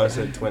don't know why I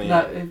said 28.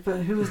 No, but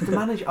who was the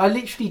manager? I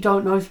literally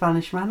don't know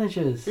Spanish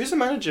managers. Who's the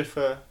manager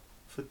for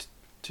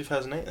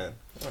 2008 then?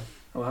 Oh.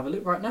 I'll have a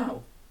look right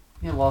now.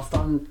 Yeah, whilst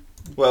I'm...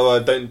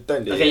 Well, don't do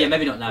it. Okay, yeah,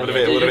 maybe not now. What if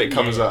it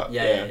comes up?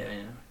 Yeah.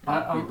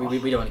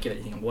 We don't want to give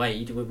anything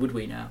away, would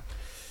we now?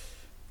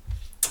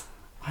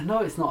 I know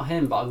it's not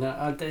him, but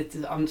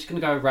I'm just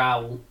gonna go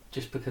Raul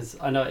just because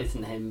I know it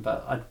isn't him,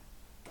 but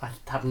I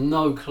have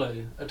no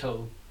clue at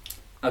all.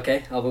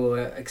 Okay, I will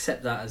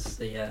accept that as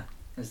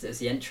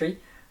the entry,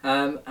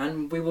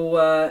 and we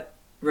will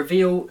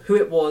reveal who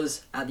it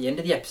was at the end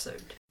of the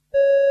episode.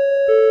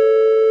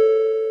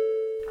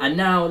 And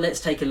now let's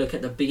take a look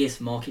at the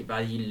biggest market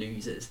value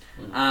losers.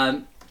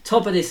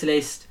 Top of this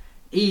list,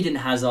 Eden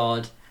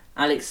Hazard.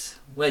 Alex,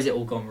 where's it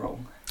all gone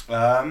wrong?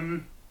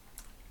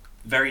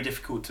 Very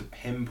difficult to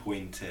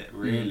pinpoint it,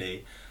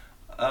 really.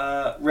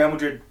 Real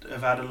Madrid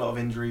have had a lot of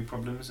injury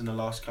problems in the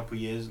last couple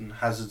of years, and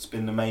Hazard's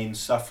been the main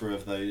sufferer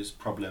of those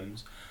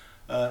problems.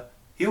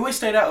 He always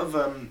stayed out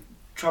of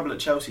trouble at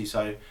Chelsea,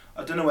 so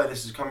I don't know where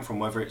this has come from,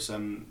 whether it's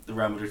the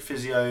Real Madrid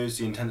physios,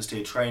 the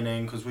intensity of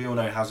training, because we all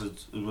know Hazard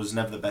was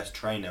never the best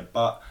trainer,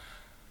 but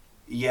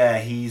yeah,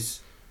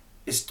 it's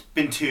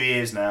been 2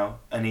 years now,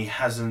 and he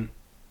hasn't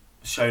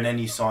shown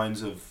any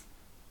signs of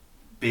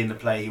being the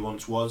player he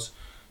once was.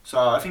 So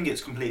I think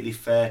it's completely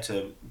fair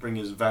to bring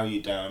his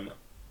value down.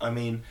 I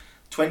mean,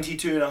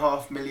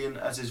 22.5 million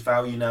as his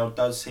value now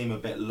does seem a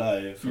bit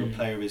low for a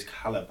player of his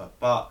calibre,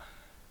 but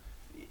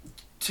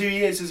 2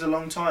 years is a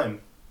long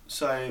time.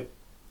 So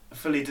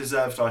fully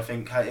deserved, I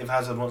think. If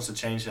Hazard wants to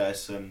change that,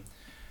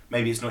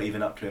 maybe it's not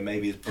even up to him.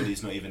 Maybe his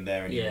body's not even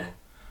there anymore.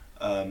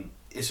 Yeah.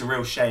 It's a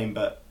real shame,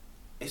 but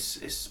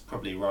it's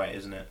probably right,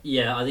 isn't it?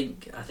 Yeah, I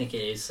think it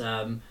is.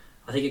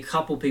 I think a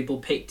couple people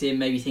picked him,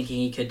 maybe thinking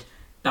he could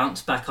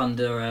bounce back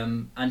under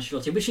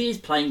Ancelotti, which he is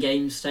playing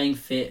games, staying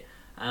fit,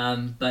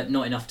 but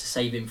not enough to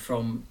save him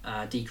from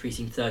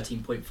decreasing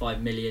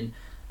 13.5 million.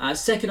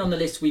 Second on the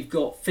list, we've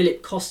got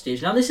Philip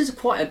Kostic. Now, this is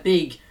quite a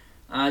big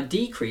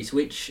decrease,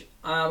 which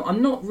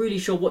I'm not really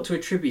sure what to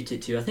attribute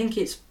it to. I think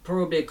it's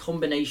probably a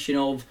combination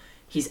of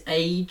his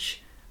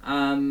age,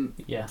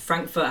 Yeah.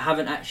 Frankfurt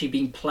haven't actually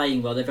been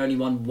playing well. They've only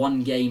won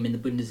one game in the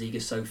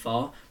Bundesliga so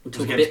far. It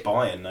was against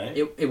Bayern, no?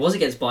 It was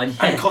against Bayern,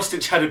 yeah. And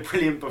Kostic had a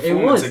brilliant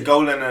performance, a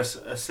goal and an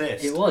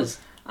assist. It was.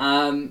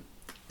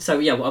 So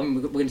yeah,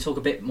 we're going to talk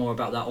a bit more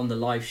about that on the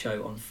live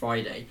show on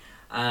Friday.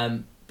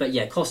 But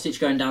yeah, Kostic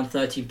going down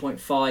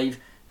 13.5,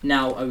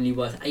 now only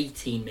worth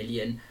 18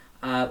 million.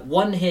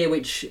 One here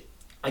which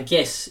I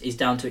guess is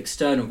down to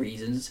external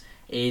reasons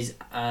is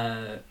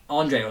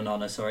Andre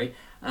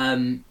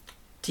Onana,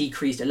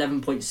 decreased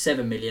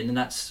 11.7 million, and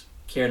that's,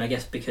 Kieran, I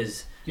guess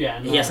because he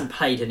hasn't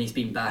played and he's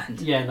been banned.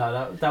 Yeah,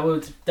 no, that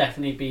would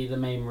definitely be the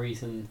main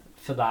reason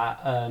for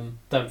that.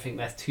 Don't think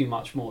there's too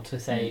much more to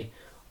say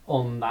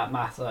on that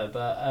matter,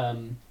 but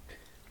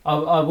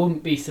I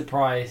wouldn't be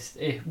surprised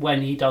if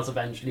when he does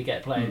eventually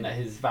get playing that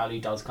his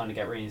value does kind of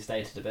get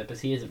reinstated a bit,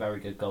 because he is a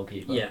very good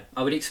goalkeeper. Yeah,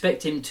 I would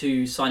expect him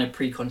to sign a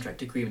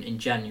pre-contract agreement in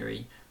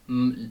January.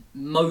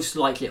 Most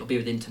likely it'll be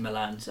with Inter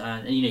Milan,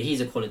 and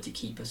he's a quality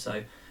keeper,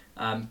 so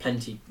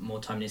plenty more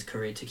time in his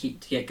career to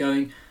get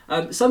going.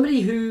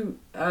 Somebody who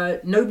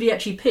nobody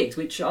actually picked,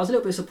 which I was a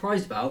little bit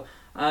surprised about.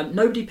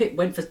 Nobody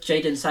went for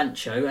Jadon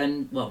Sancho,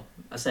 and well,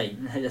 I say,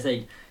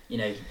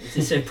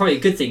 it's probably a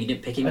good thing you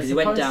didn't pick him because he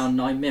went down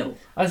 9 mil.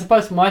 I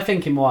suppose my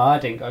thinking why I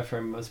didn't go for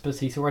him was because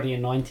he's already a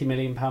 £90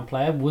 million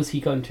player. Was he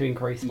going to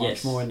increase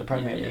much more in the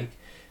Premier League?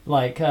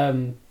 Like,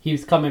 he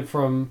was coming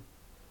from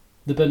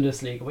the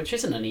Bundesliga, which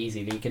isn't an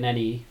easy league in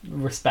any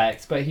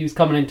respect, but he was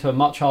coming into a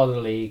much harder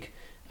league,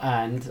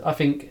 and I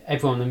think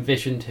everyone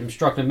envisioned him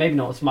struggling, maybe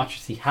not as much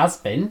as he has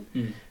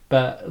been,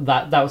 but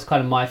that was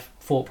kind of my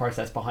thought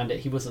process behind it.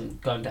 He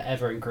wasn't going to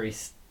ever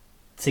increase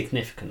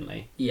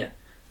significantly. Yeah,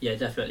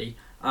 definitely.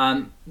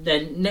 Then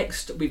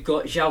next we've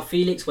got João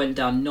Felix, went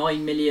down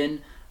 9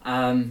 million,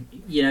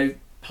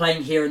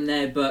 playing here and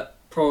there, but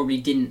probably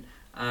didn't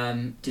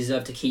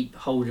deserve to keep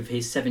hold of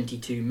his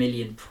 72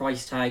 million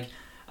price tag.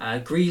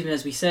 Griezmann,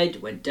 as we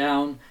said, went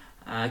down.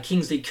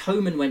 Kingsley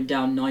Coman went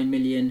down 9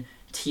 million.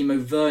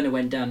 Timo Werner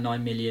went down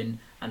 9 million,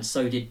 and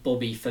so did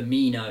Bobby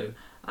Firmino.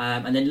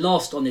 And then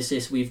last on this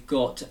list, we've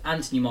got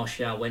Anthony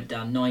Martial went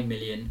down 9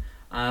 million.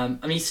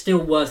 He's still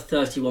worth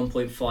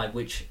 31.5,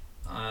 which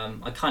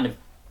I kind of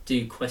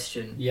do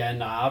question. Yeah,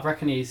 no, I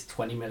reckon he's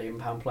 £20 million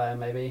player,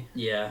 maybe.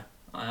 Yeah,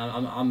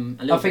 I'm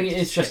a little. I think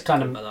it's just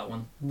kind of that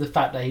one. The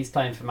fact that he's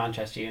playing for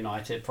Manchester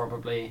United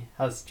probably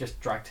has just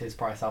dragged his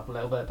price up a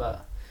little bit,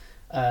 but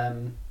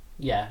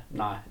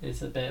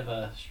it's a bit of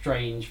a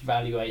strange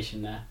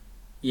valuation there.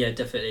 Yeah,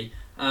 definitely.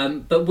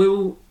 But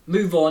we'll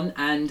move on,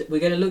 and we're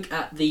going to look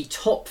at the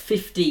top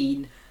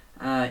 15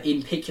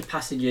 in Pick Your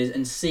Passengers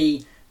and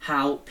see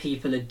how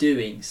people are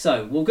doing.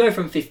 So we'll go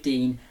from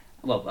 15.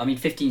 Well,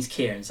 15's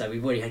Kieran, so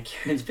we've already had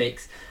Kieran's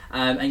picks.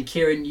 And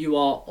Kieran, you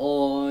are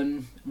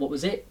on, what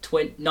was it?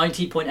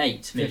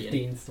 90.8 million.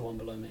 15's the one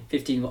below me.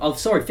 15's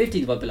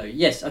the one below you.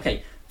 Yes,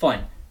 okay,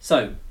 fine.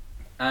 So,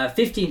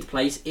 15th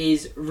place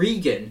is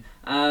Regan,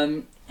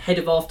 head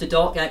of After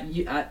Dark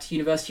at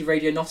University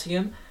Radio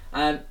Nottingham.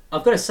 I've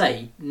got to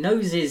say,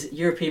 knows his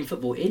European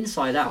football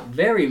inside out.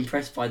 Very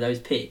impressed by those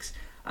picks.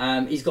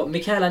 He's got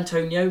Mikel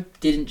Antonio,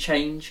 didn't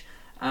change.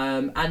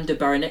 Ander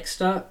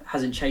Baranexter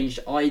hasn't changed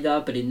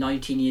either, but in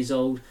 19 years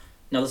old.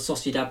 Another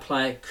Sociedad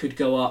player could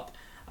go up.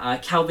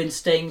 Calvin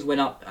Stengs went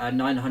up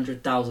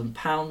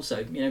 £900,000,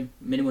 so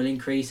minimal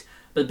increase.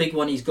 But the big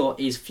one he's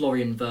got is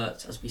Florian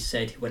Wirtz, as we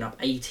said, who went up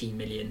 18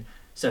 million.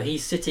 So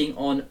he's sitting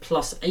on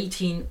plus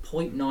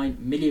 £18.9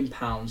 million in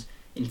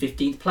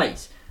 15th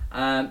place.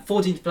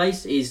 14th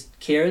place is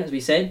Kieran, as we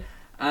said.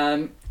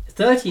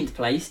 13th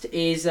place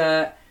is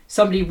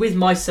somebody with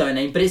my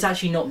surname, but it's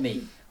actually not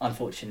me,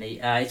 unfortunately.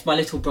 It's my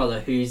little brother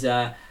who's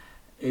at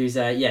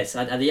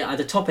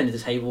the top end of the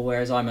table,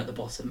 whereas I'm at the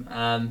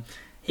bottom.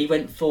 He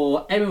went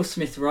for Emil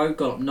Smith Rowe,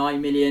 got up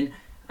 9 million.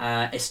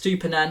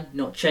 Estupinan,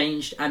 not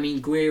changed.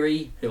 Amin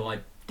Gouiri, who I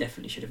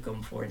definitely should have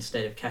gone for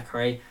instead of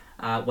Kakare,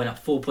 went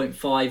up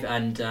 4.5.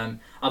 And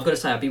I've got to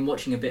say, I've been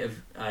watching a bit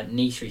of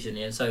Nice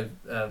recently, and so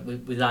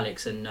with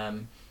Alex, and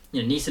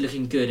Nice are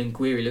looking good, and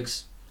Gouiri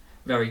looks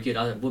very good.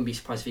 I wouldn't be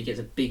surprised if he gets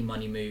a big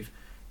money move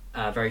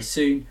very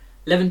soon.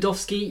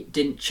 Lewandowski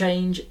didn't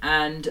change,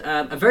 and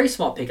a very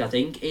smart pick, I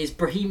think, is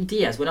Brahim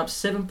Diaz. Went up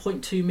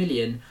 7.2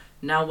 million,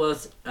 now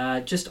worth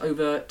just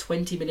over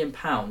 £20 million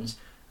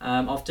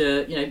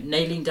after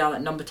nailing down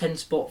that number 10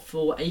 spot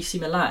for AC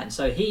Milan.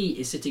 So he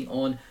is sitting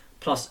on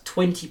plus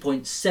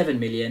 20.7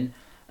 million.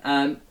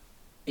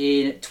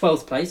 In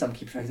 12th place, I'm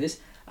keeping track of this.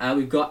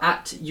 We've got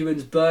at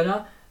Ewan's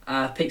Burner,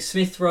 picked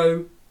Smith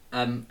Rowe.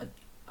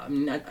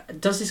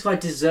 Does this guy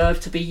deserve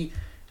to be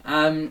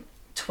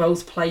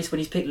 12th place when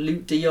he's picked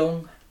Luke de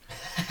Jong?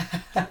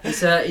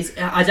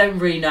 I don't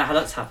really know how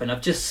that's happened.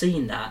 I've just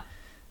seen that.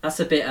 That's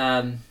a bit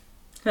I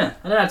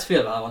don't know how to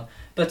feel about that one.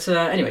 But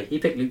anyway, he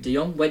picked Luke de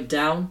Jong, went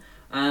down,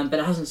 but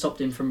it hasn't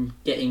stopped him from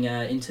getting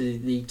into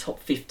the top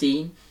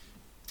 15.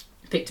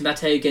 Picked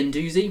Matteo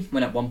Guendouzi,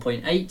 went up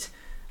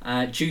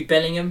 1.8. Jude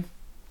Bellingham,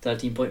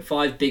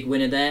 13.5, big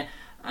winner there.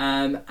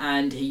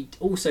 And he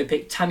also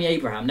picked Tammy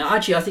Abraham. Now,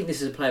 actually, I think this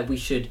is a player we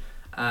should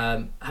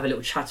have a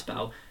little chat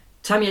about.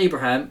 Tammy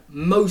Abraham,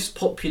 most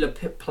popular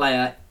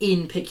player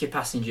in Pick Your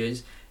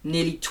Passengers.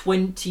 Nearly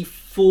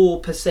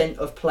 24%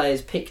 of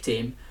players picked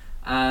him,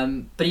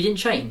 but he didn't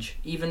change,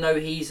 even though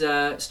he's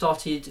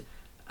started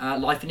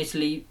life in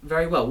Italy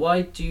very well.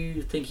 Why do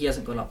you think he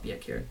hasn't gone up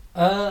yet, Kieran?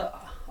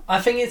 I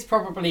think it's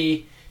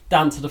probably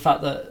down to the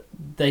fact that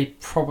they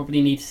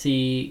probably need to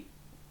see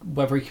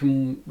whether he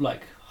can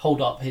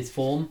hold up his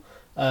form.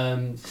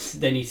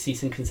 They need to see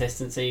some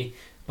consistency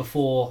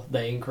before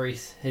they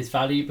increase his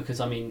value,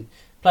 because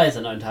players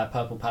are known to have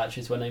purple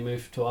patches when they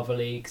move to other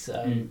leagues.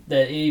 It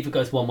either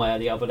goes one way or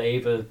the other. They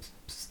either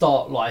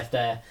start life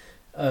there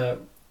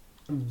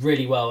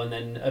really well, and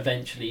then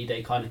eventually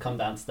they kind of come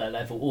down to their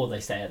level, or they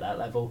stay at that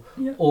level,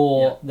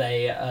 or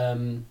they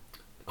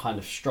kind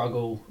of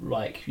struggle,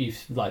 like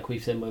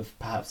we've seen with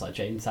perhaps like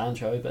James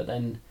Sancho. But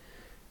then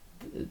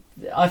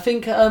I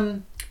think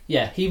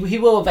he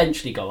will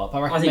eventually go up.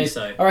 I think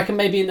so. I reckon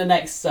maybe in the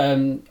next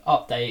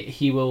update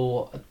he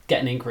will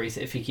get an increase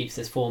if he keeps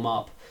this form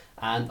up.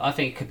 And I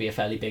think it could be a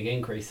fairly big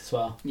increase as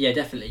well. Yeah,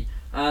 definitely.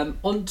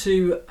 On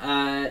to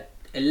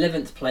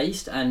 11th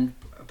placed, and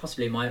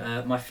possibly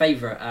my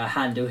favourite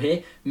handle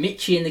here,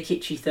 Mitchy in the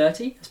Kitschy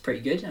 30. That's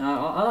pretty good.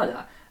 I like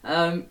that.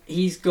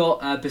 He's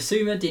got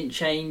Basuma didn't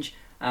change,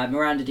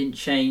 Miranda didn't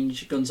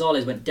change,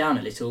 Gonzalez went down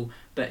a little,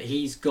 but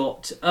he's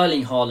got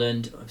Erling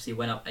Haaland, obviously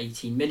went up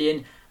 18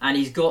 million, and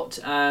he's got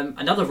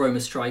another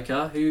Roma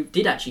striker who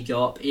did actually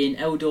go up in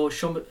Eldor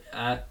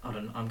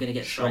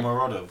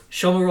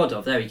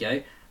Shomorodov, there we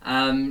go.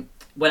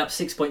 Went up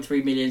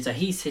 6.3 million, so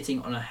he's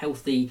sitting on a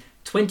healthy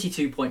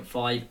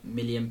 £22.5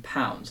 million.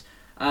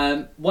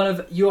 One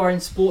of URN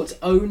Sports'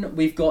 own,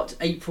 we've got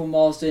April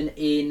Marsden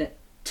in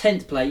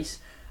 10th place.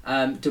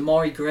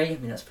 Damari Gray,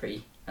 that's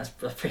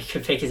a pretty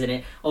good pick, isn't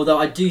it? Although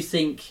I do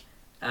think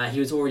he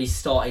was already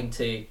starting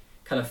to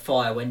kind of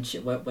fire when she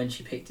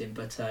picked him,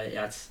 but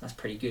that's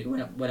pretty good.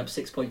 Went up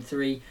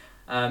 6.3.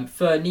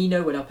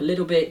 Fernino went up a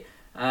little bit.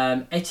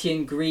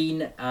 Etienne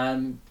Green.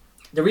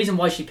 The reason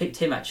why she picked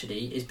him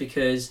actually is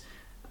because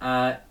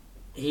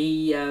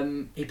he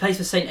plays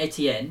for Saint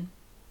Etienne,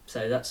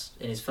 so that's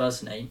in his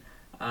first name.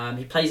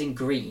 He plays in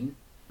green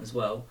as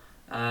well,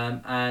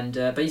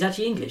 but he's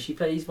actually English.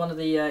 He's one of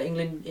the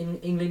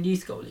England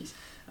youth goalies.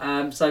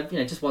 So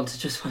just want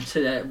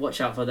to watch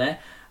out for there.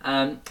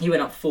 He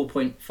went up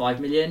 4.5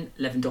 million.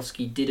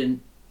 Lewandowski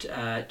didn't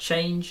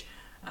change,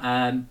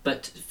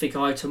 but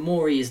Fikayo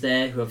Tomori is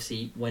there, who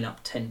obviously went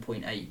up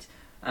 10.8.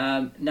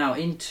 Now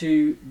we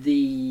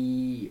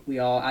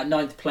are at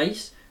 9th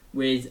place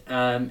with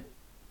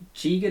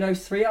Gigano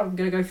 3. I'm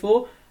going to go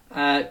for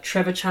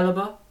Trevor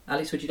Chalobah.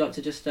 Alex, would you like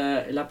to just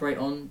elaborate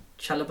on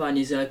Chalobah and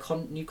his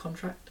new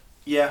contract?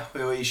 Yeah,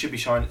 he should be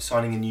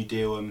signing a new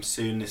deal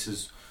soon. This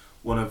is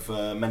one of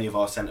many of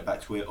our centre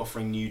backs we're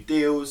offering new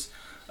deals.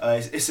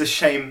 It's a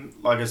shame,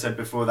 like I said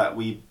before, that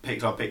we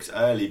picked our picks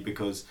early,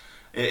 because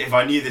if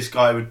I knew this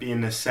guy would be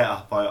in this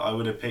setup, I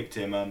would have picked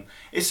him.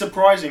 It's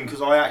surprising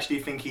because I actually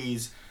think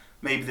he's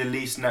maybe the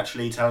least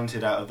naturally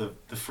talented out of the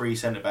three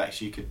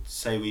centre-backs you could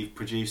say we've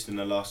produced in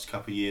the last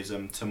couple of years,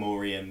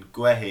 Tomori and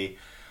Guehi.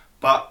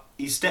 But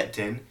he's stepped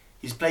in,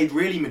 he's played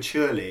really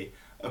maturely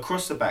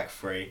across the back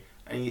three,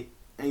 and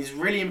he's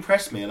really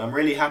impressed me, and I'm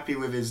really happy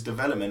with his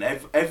development.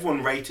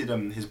 Everyone rated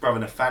his brother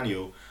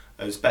Nathaniel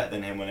as better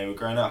than him when they were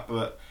growing up,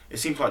 but it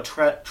seems like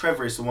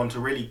Trevor is the one to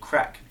really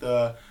crack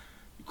the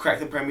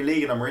Premier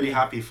League, and I'm really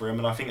happy for him,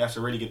 and I think that's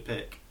a really good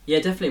pick. Yeah,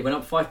 definitely. Went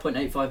up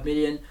 5.85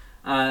 million.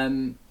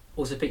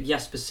 Also picked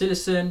Jasper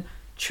Cillessen.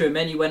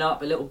 Tchouameni went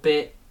up a little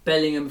bit.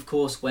 Bellingham, of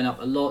course, went up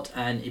a lot,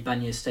 and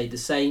Ibanez stayed the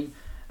same.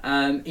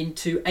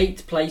 Into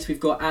 8th place, we've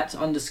got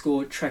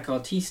 @_Trek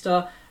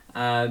Artista.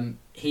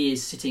 He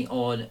is sitting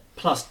on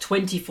plus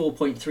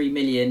 24.3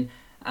 million,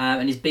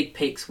 and his big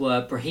picks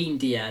were Brahim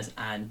Diaz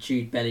and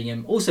Jude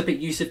Bellingham. Also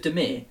picked Yusuf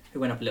Demir, who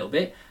went up a little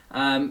bit.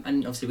 And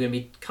obviously we're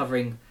going to be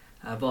covering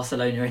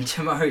Barcelona in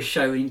tomorrow's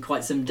show in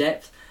quite some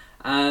depth.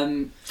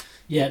 The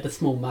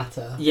small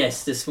matter.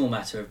 Yes, the small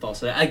matter of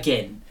Barcelona.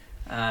 Again,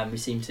 we might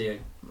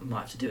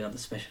have to do another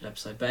special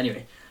episode. But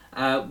anyway,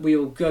 we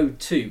will go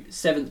to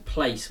 7th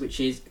place, which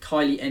is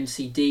Kylie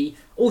MCD.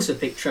 Also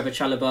picked Trevor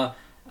Chalobah.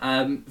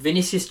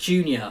 Vinicius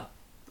Junior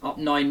up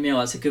 9 mil.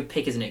 That's a good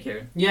pick, isn't it,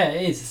 Kieran? Yeah,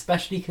 it is,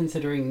 especially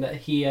considering that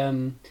he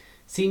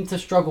seemed to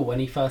struggle when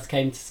he first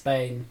came to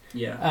Spain.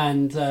 Yeah.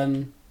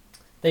 And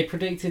they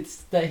predicted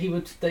that he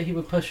would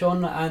push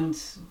on and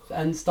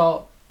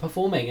start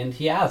performing, and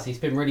he has. He's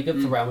been really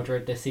good for Real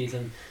Madrid this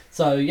season.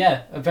 So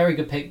yeah, a very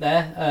good pick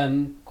there.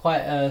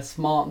 Quite a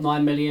smart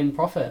 9 million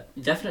profit.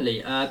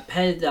 Definitely.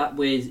 Pair that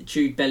with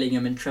Jude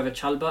Bellingham and Trevor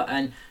Chalobah,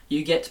 and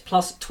you get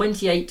plus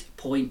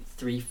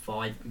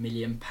 £28.35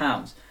 million.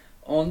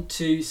 On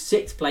to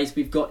 6th place,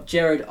 we've got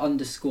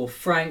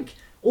Jared_Frank.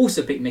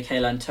 Also picked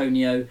Michail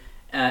Antonio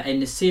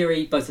and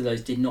Nasiri. Both of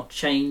those did not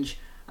change.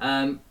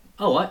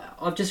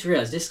 I've just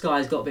realised this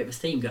guy's got a bit of a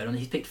theme going on.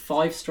 He's picked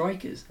 5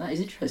 strikers. That is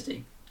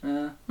interesting.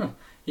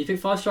 He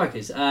picked 5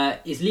 strikers.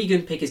 His Ligue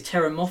 1 pick is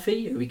Terra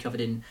Moffi, who we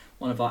covered in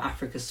one of our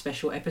Africa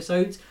special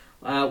episodes.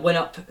 Went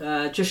up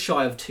just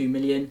shy of 2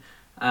 million.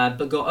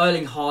 but got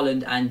Erling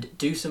Haaland and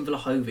Dusan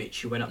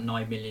Vlahovic, who went up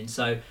 9 million.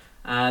 So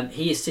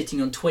he is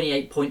sitting on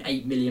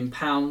 £28.8 million.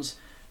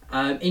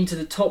 Into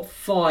the top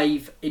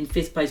 5 in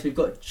 5th place, we've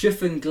got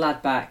Juffen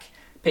Gladbach,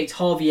 picked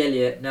Harvey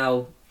Elliott.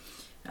 Now,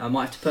 I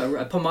might have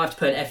to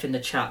put an F in the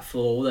chat for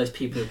all those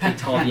people who picked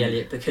Harvey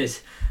Elliott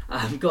because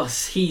got a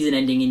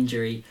season-ending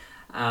injury.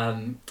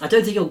 I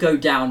don't think he'll go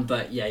down,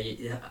 but yeah,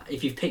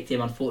 if you've picked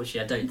him,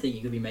 unfortunately, I don't think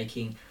you're going to be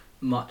making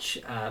much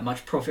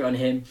profit on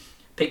him.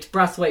 Picked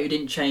Brathwaite, who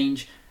didn't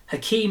change.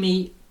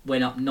 Hakimi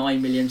went up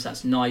 9 million, so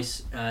that's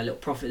nice, little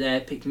profit there.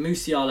 Picked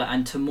Musiala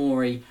and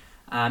Tomori,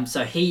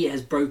 so he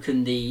has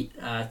broken the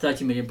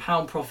 £30 million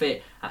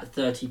profit at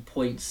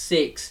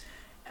 30.6.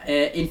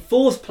 In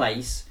 4th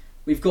place,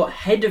 we've got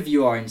head of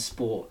URN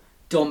Sport,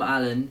 Dom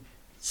Allen,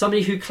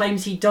 somebody who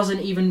claims he doesn't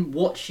even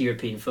watch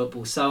European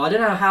football. So I don't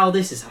know how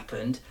this has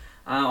happened.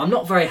 I'm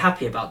not very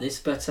happy about this,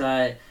 but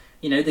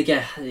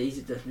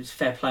it's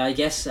fair play, I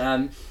guess.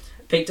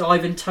 Picked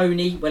Ivan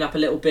Toney, went up a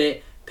little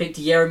bit. Picked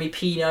Jeremy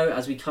Pino,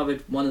 as we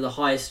covered, one of the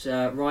highest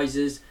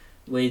risers,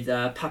 with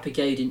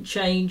Papagay didn't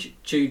change,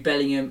 Jude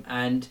Bellingham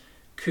and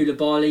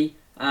Koulibaly.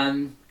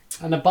 And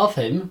above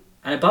him,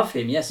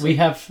 yes, we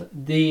have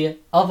the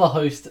other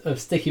host of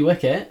Sticky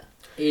Wicket,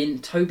 in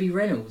Toby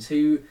Reynolds,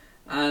 who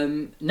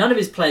none of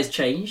his players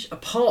changed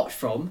apart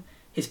from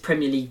his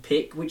Premier League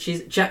pick, which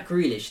is Jack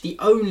Grealish, the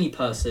only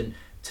person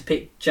to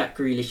pick Jack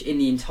Grealish in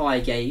the entire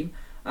game.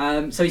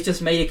 So he's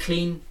just made a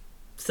clean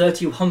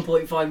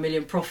 31.5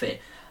 million profit.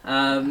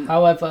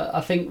 However,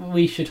 I think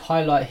we should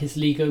highlight his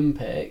Ligue 1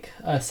 pick,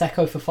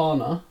 Seko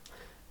Fofana.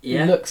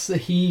 Yeah.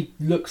 He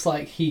looks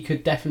like he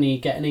could definitely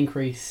get an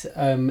increase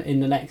in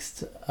the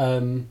next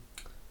update.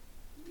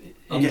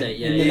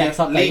 Next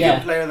update.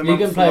 Ligue Player of the Month.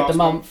 Ligue 1 Player of the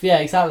Month. Yeah,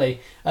 exactly.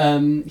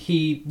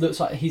 He looks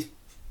like he's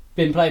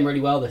been playing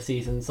really well this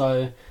season,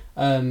 so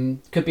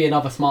could be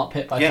another smart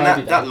pick by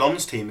Toby. That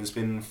Lens team has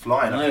been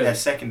flying. I think they're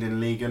second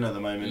in Ligue 1 at the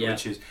moment,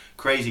 which is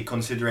crazy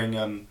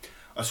considering.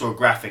 I saw a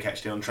graphic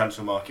actually on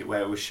Transfer Market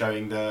where it was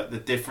showing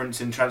the difference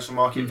in transfer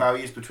market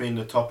values between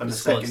the top and the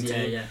second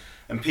team. Yeah.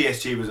 And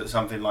PSG was at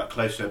something like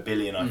close to $1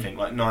 billion, I think,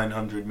 like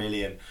 900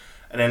 million.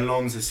 And then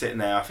Lens is sitting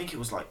there. I think it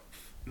was like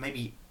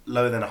maybe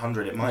lower than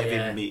 100. It might have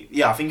even be.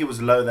 Yeah, I think it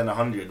was lower than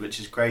 100,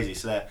 which is crazy.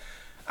 So they're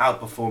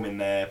outperforming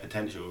their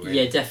potential. Really.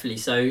 Yeah, definitely.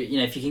 So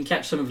if you can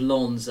catch some of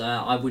Lens,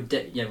 I would.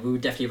 We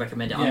would definitely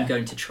recommend it. Yeah. I'm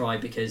going to try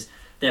because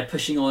they're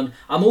pushing on.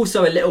 I'm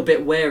also a little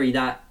bit wary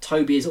that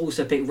Toby has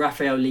also picked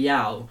Rafael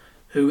Leao,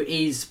 who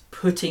is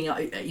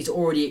he's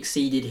already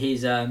exceeded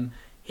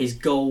his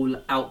goal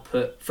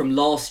output from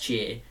last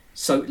year.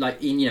 So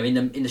like in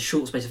the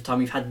short space of time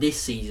we've had this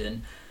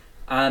season,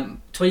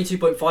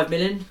 22.5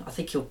 million. I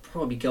think he'll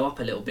probably go up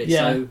a little bit.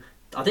 Yeah. So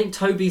I think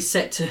Toby's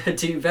set to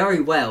do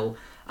very well,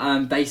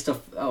 based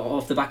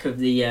off the back of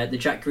the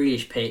Jack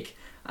Grealish pick.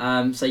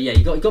 So yeah,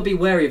 you got to be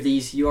wary of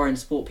these URN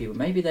Sport people.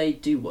 Maybe they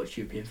do watch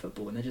European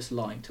football and they're just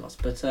lying to us.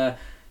 But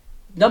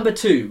number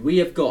 2, we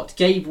have got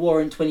Gabe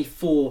Warren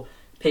 24.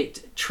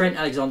 Picked Trent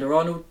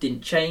Alexander-Arnold,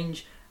 didn't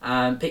change.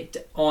 Picked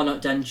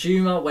Arnaut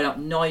Danjuma, went up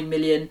 9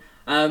 million.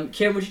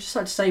 Kieran, would you just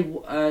like to say,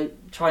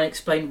 try and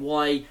explain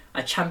why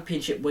a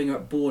Championship winger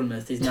at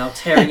Bournemouth is now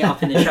tearing it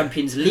up in the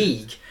Champions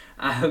League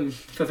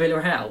for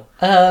Villarreal?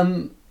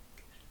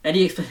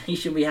 Any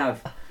explanation we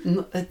have?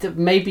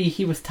 Maybe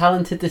he was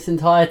talented this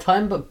entire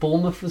time, but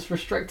Bournemouth was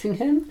restricting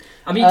him.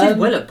 I mean, he did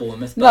well at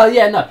Bournemouth.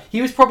 But...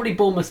 he was probably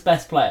Bournemouth's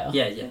best player.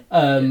 Yeah.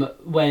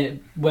 When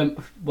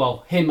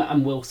him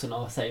and Wilson,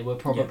 I'll say, were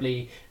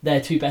probably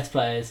their 2 best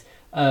players.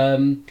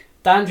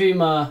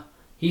 Danjuma,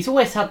 he's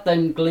always had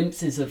them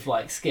glimpses of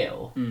like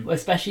skill,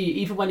 especially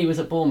even when he was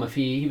at Bournemouth.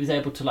 He was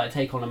able to like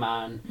take on a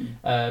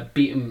man,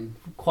 beat him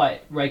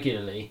quite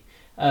regularly.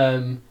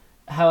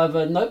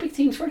 However, no big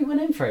teams really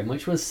went in for him,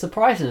 which was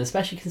surprising,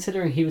 especially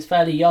considering he was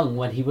fairly young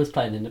when he was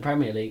playing in the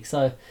Premier League.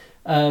 So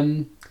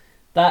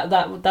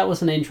that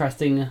was an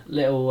interesting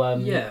little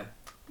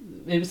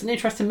it was an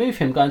interesting move,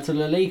 him going to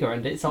La Liga,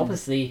 and it's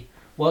obviously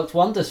worked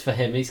wonders for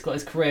him. He's got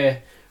his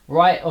career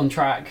right on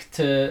track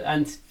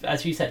and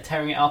as you said,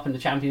 tearing it up in the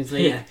Champions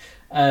League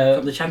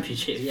from the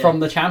Championship.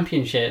 From the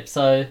Championship,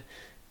 so.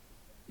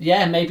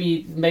 Yeah,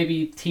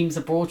 maybe teams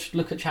abroad should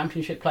look at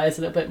Championship players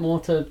a little bit more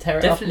to tear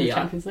it up in the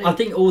Champions League. I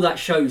think all that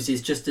shows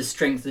is just the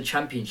strength of the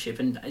Championship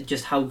and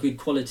just how good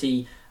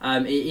quality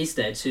it is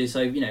there too.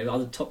 So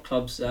other top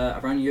clubs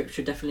around Europe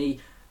should definitely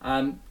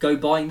go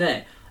buying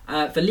there.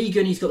 For Ligue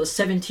 1, he's got the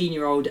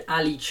 17-year-old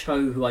Ali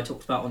Cho, who I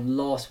talked about on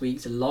last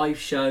week's live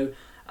show.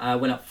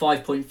 Went up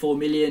 5.4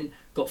 million.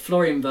 Got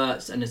Florian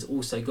Wirtz and has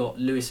also got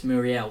Luis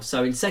Muriel.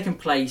 So in second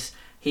place,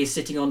 he is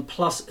sitting on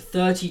plus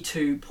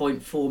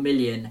 32.4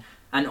 million.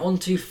 And on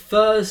to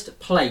first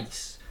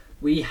place,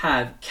 we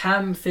have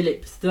Cam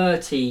Philp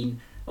 13,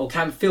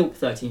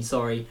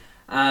 sorry.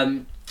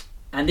 And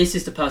this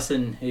is the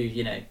person who,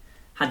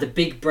 had the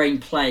big brain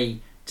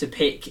play to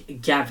pick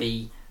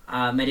Gavi.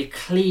 Made a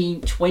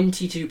clean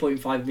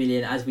 22.5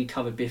 million, as we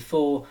covered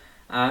before.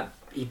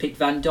 He picked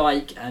Van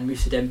Dijk and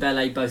Moussa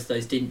Dembele. Both of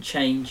those didn't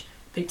change.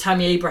 Picked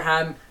Tammy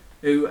Abraham,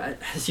 who,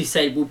 as you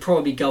said, will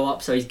probably go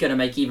up, so he's going to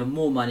make even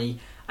more money.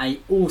 And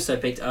he also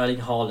picked Erling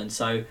Haaland.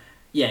 So,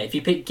 yeah, if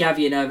you pick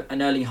Gavi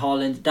and Erling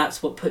Haaland,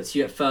 that's what puts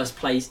you at first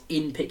place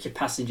in Pick Your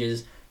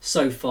Passengers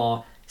so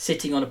far,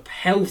 sitting on a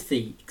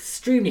healthy,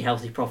 extremely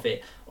healthy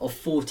profit of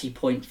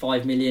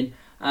 40.5 million.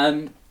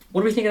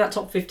 What do we think of that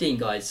top 15,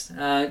 guys?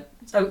 I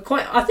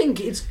think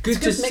it's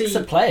good to see. It's a good mix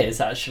of players,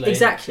 actually.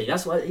 Exactly,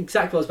 that's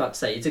exactly what I was about to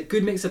say. It's a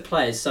good mix of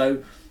players,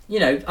 so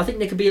I think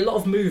there could be a lot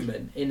of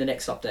movement in the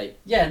next update.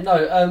 Yeah,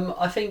 no,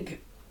 I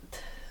think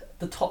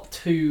the top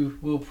 2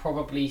 will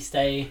probably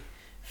stay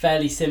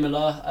fairly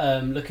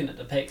similar. Looking at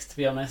the picks, to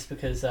be honest,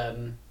 because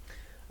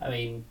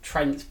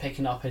Trent's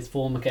picking up his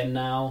form again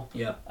now.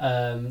 Yeah.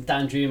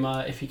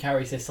 Danjuma, if he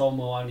carries this on,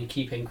 will only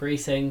keep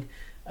increasing.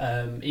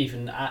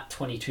 Even at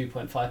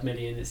 22.5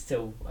 million, it's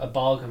still a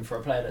bargain for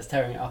a player that's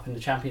tearing it up in the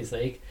Champions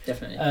League.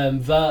 Definitely.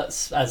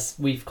 Wirtz, as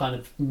we've kind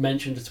of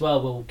mentioned as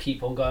well, will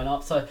keep on going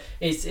up. So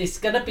it's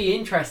going to be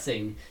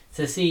interesting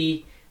to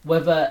see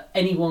whether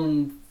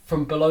anyone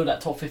from below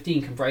that top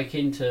 15 can break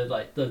into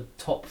like the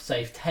top,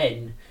 say,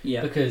 10.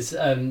 Yeah. Because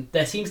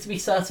there seems to be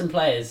certain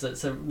players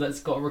that's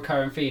got a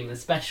recurring theme,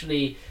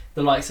 especially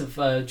the likes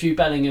of Jude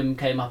Bellingham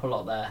came up a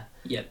lot there.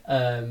 Yep.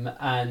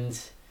 And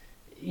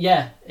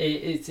yeah,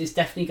 it's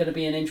definitely going to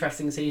be an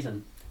interesting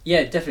season.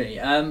 Yeah, definitely.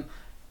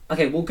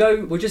 Okay,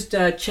 we'll just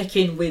check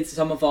in with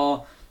some of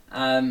our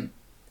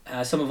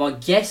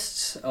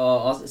guests,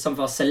 or some of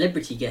our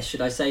celebrity guests,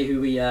 should I say, who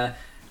we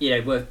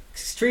we're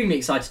extremely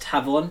excited to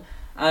have on.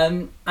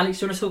 Alex,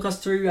 do you want to talk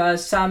us through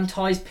Sam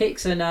Ty's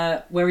picks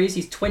and where he is?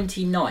 He's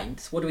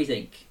 29th. What do we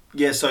think?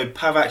 Yeah, so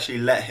Pav actually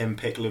let him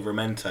pick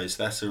Livramento,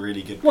 so that's a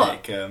really good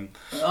What? pick. I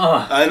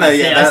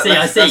see.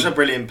 That's a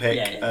brilliant pick.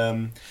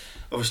 Yeah.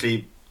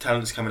 Obviously,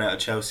 talent's coming out of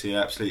Chelsea,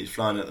 absolutely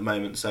flying at the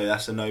moment, so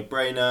that's a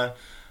no-brainer.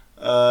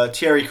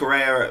 Thierry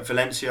Correa at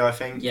Valencia, I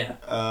think. Yeah.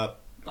 I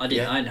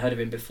hadn't heard of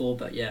him before,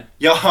 but yeah.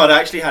 Yeah, I'd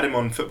actually had him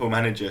on Football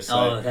Manager,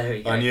 so there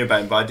we go. I knew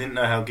about him, but I didn't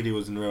know how good he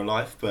was in real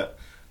life, but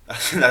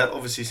that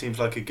obviously seems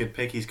like a good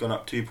pick. He's gone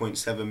up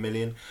 2.7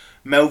 million.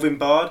 Melvin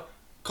Bard,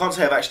 can't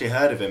say I've actually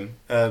heard of him.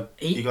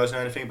 You guys know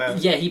anything about him?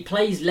 Yeah, he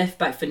plays left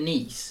back for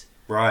Nice.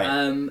 Right.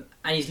 And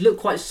he's looked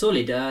quite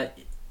solid. I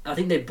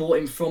think they bought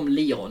him from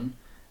Lyon,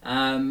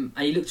 and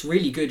he looked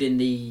really good in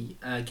the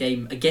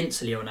game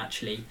against Lyon,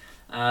 actually.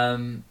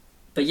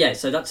 But yeah,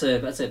 so that's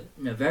a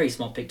very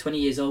smart pick. 20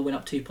 years old, went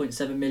up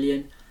 2.7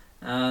 million.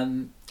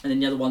 And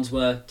then the other ones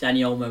were Dani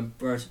Olmo and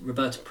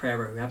Roberto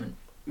Pereira, who haven't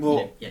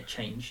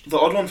changed. The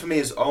odd one for me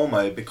is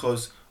Olmo,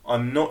 because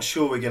I'm not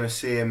sure we're going to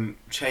see him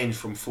change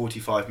from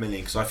 45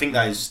 million, because I think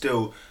that is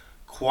still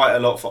quite a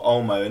lot for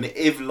Olmo. And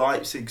if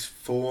Leipzig's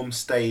form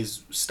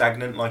stays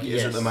stagnant like it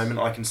is at the moment,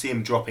 I can see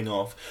him dropping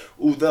off.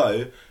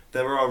 Although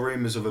there are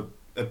rumours of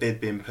a bid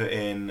being put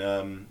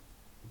in,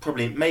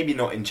 probably maybe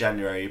not in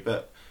January,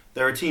 but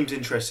there are teams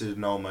interested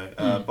in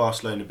Olmo.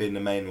 Barcelona being the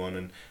main one,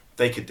 and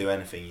they could do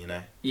anything,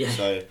 Yeah.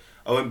 So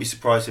I wouldn't be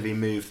surprised if he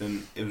moved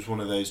and it was one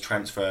of those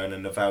transfer and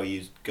then the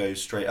value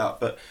goes straight up.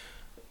 But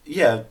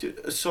yeah,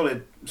 a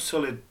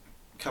solid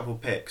couple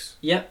picks.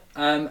 Yep.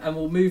 And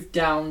we'll move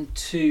down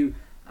to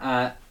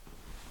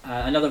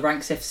another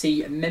Ranks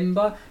FC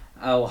member,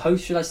 or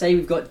host, should I say.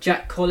 We've got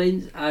Jack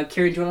Collins.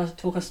 Kieran, do you want to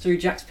talk us through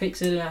Jack's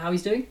picks and how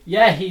he's doing?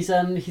 Yeah, he's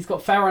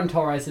got Ferran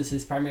Torres as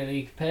his Premier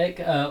League pick.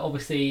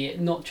 Obviously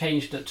not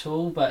changed at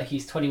all, but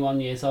he's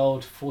 21 years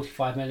old,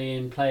 45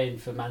 million, playing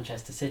for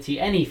Manchester City.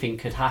 Anything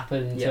could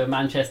happen to a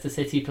Manchester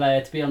City player,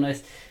 to be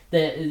honest.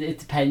 It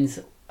depends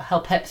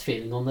how Pep's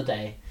feeling on the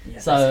day. Yeah,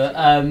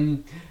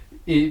 so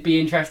it'd be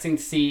interesting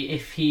to see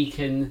if he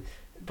can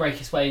break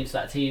his way into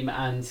that team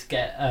and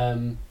get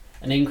an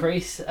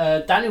increase.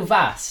 Daniel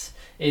Vass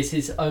is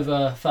his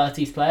over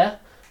 30s player.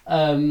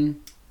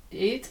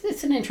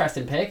 It's an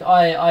interesting pick.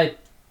 I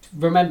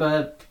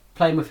remember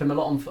playing with him a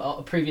lot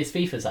on previous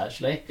FIFAs,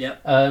 actually.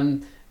 Yep.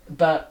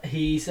 But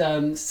he's sat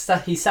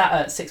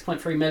at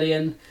 6.3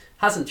 million,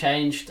 hasn't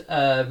changed.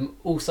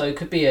 Also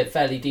could be a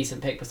fairly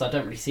decent pick, because I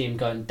don't really see him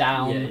going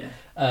down.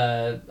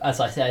 As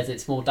I said,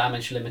 it's more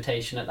damage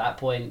limitation at that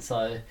point,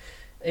 so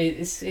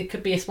it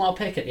could be a smart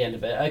pick at the end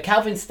of it.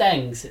 Calvin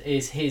Stengs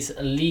is his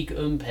League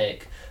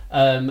pick.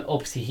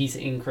 Obviously he's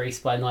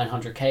increased by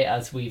 900k,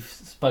 as we've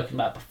spoken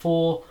about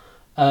before.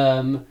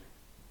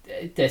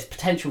 There's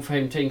potential for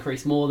him to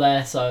increase more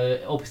there, so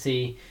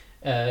obviously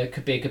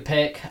could be a good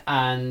pick,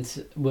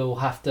 and we'll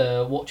have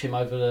to watch him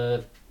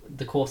over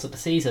the course of the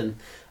season.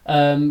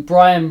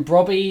 Brian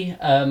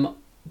Brobby,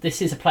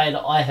 this is a player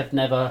that I had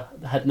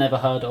never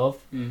heard of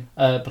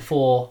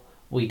before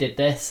we did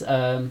this.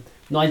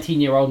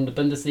 19-year-old in the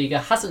Bundesliga,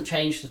 hasn't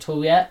changed at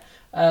all yet.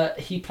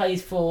 He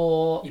plays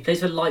for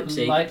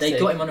Leipzig. They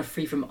got him on a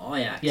free from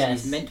Ajax.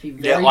 Yes. He's meant to be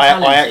very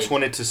talented. talented. Ajax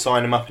wanted to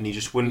sign him up and he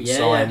just wouldn't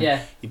sign.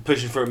 Yeah. He's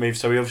pushing for a move,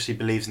 so he obviously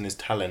believes in his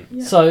talent.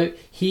 Yeah. So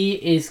he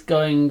is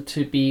going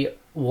to be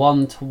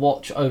one to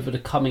watch over the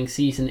coming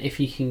season if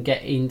he can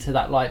get into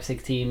that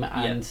Leipzig team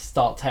and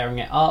start tearing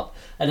it up.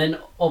 And then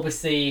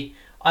obviously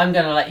I'm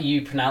going to let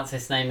you pronounce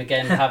his name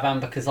again,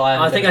 Pavan, because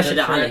I think I should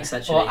Alex,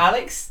 actually. Or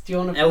Alex, do you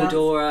want to pronounce?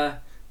 Eldor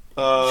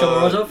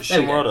Shomurodov?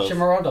 There we go. Shomurodov.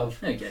 Shomurodov.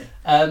 There you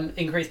go.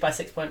 Increased by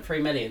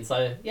 6.3 million.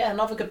 So, yeah,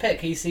 another good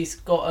pick. He's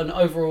got an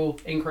overall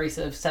increase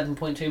of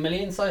 7.2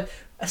 million. So,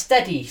 a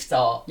steady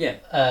start. Yeah.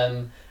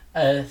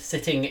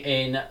 Sitting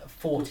in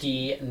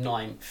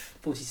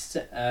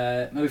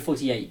 49th. Maybe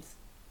 48th.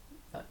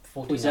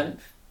 47th.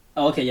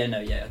 Oh, okay,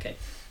 yeah, okay.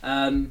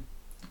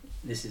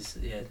 This is,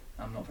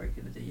 I'm not very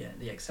good with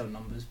the Excel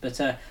numbers, but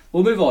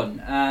we'll move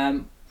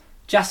on.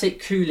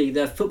 Jacek Cooley,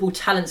 the football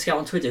talent scout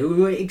on Twitter, who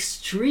we were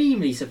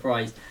extremely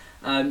surprised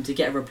to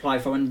get a reply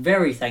from and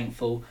very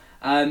thankful.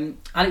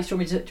 Alex, do you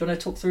want to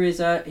talk through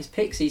his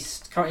picks?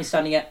 He's currently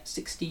standing at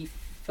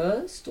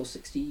 61st or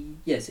 60?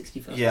 Yeah,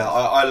 61st. Yeah,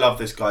 I love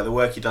this guy. The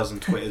work he does on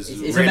Twitter is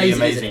it's really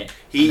amazing. Isn't it?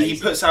 He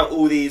puts out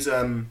all these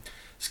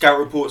scout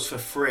reports for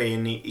free,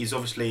 and he's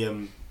obviously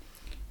a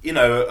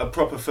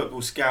proper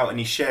football scout, and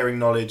he's sharing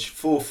knowledge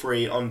for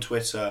free on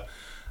Twitter,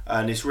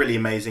 and it's really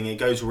amazing. It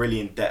goes really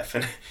in depth,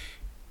 and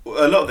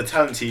a lot of the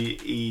talents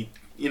he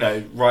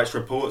writes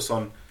reports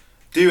on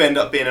do end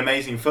up being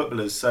amazing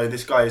footballers. So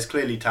this guy is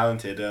clearly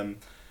talented.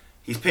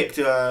 He's picked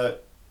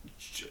that's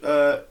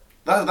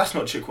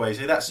not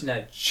Chukwueze, that's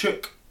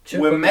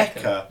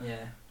Chukwuemeka.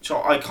 Yeah.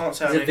 I can't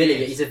say.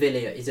 He's a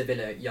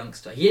Villa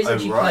youngster. He is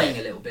actually playing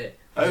a little bit.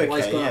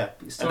 Okay,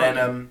 And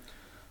then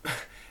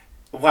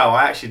wow,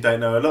 I actually don't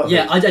know a lot.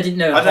 Yeah, I didn't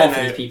know half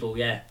of these people.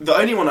 Yeah. The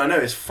only one I know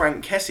is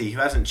Frank Kessie, who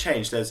hasn't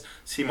changed. There's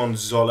Simon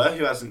Zola,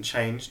 who hasn't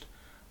changed.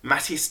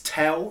 Mattis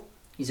Tell.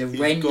 He's a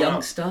Rennes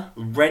youngster.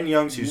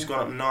 Who's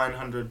gone up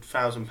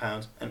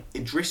 £900,000, and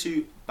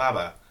Idrisu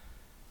Baba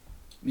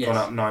gone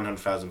up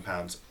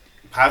 £900,000.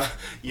 Pav,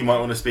 you might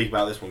want to speak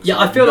about this one. Yeah,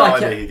 I feel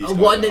like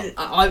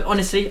I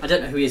honestly I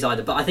don't know who he is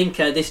either, but I think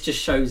this just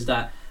shows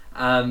that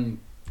I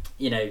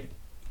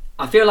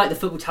feel like the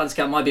football talent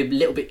scout might be a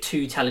little bit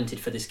too talented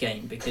for this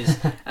game because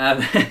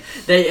I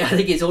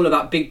think it's all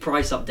about big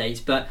price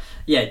updates. But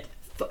yeah,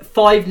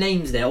 5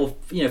 names there, or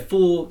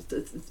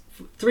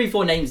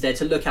 3-4 names there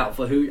to look out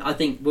for who I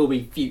think will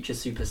be future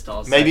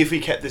superstars. Maybe if we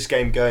kept this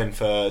game going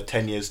for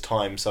 10 years'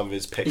 time, some of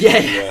his picks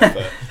would be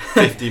worth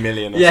 50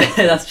 million. Or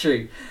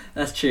something.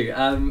 That's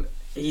true.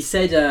 He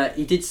said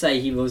he did say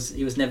he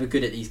was never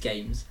good at these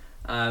games,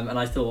 and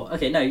I thought,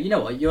 okay, no, you know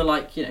what, you're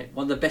like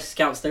one of the best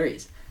scouts there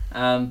is,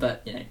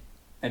 but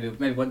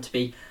maybe want to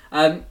be.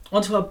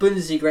 Onto our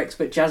Bundesliga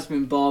expert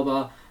Jasmine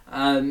Barber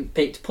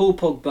picked Paul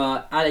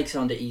Pogba,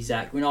 Alexander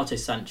Isak, Renato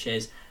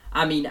Sanchez,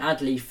 Amin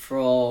Adli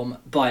from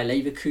Bayer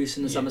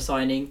Leverkusen, the summer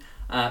signing,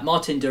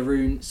 Martin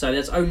Darun. So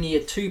there's only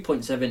a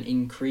 2.7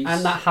 increase,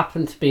 and that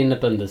happened to be in the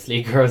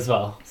Bundesliga as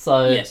well.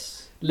 So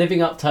yes,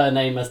 living up to her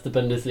name as the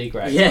Bundesliga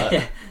expert.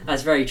 Yeah,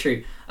 that's very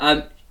true.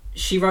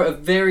 She wrote a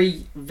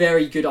very,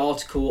 very good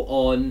article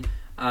on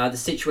the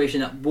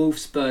situation that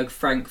Wolfsburg,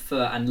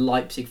 Frankfurt and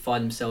Leipzig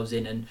find themselves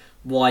in and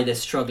why they're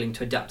struggling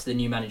to adapt to the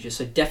new manager.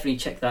 So definitely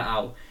check that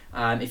out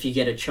if you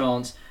get a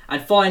chance.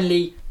 And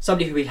finally,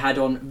 somebody who we had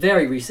on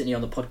very recently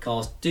on the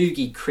podcast,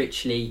 Doogie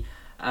Critchley,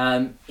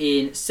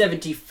 in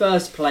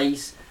 71st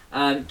place,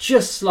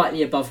 just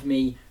slightly above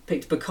me,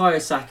 picked Bukayo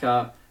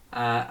Saka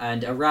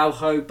and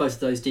Araujo. Both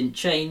of those didn't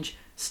change.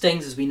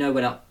 Stengs, as we know,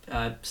 went up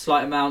a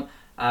slight amount.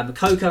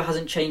 Makoko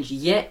hasn't changed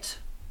yet.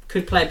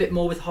 Could play a bit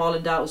more with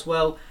Haaland out as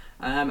well.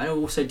 And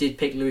also did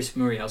pick Luis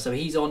Muriel. So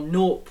he's on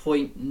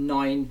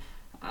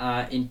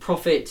 0.9 in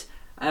profit.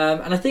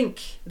 And I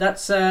think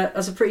that's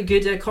a pretty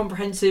good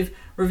comprehensive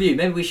review.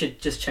 Maybe we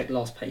should just check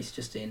last place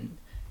just to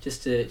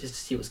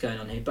see what's going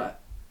on here.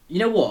 But you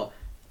know what?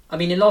 I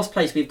mean, in last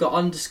place we've got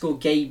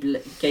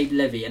 _Gabe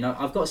Levy, and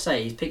I've got to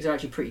say his picks are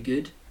actually pretty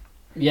good.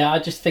 Yeah, I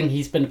just think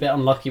he's been a bit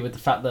unlucky with the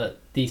fact that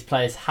these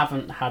players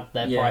haven't had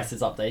their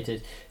prices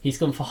updated. He's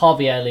gone for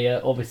Harvey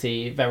Elliott,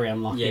 obviously very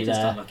unlucky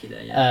there. Unlucky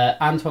there. Yeah.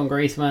 Antoine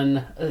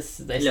Griezmann, it's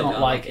not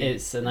like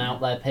it's an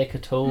out there pick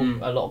at all.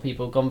 A lot of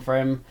people have gone for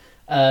him.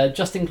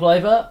 Justin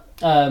Kluivert,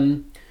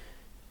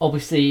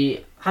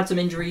 obviously had some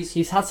injuries.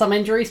 He's had some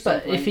injuries,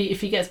 but if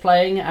he gets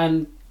playing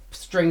and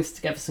strings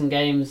together some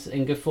games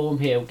in good form,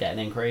 he'll get an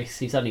increase.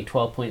 He's only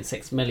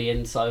 12.6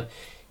 million, so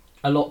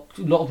a lot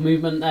of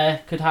movement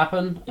there could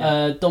happen.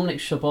 Yeah. Dominic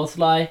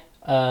Szoboszlai,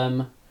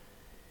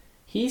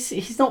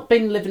 he's not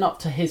been living up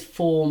to his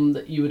form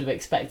that you would have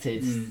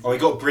expected. Oh, he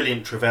got a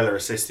brilliant Trivela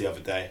assist the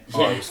other day. Yeah.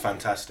 Oh, it was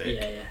fantastic.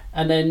 Yeah.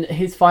 And then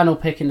his final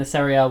pick in the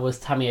Serie A was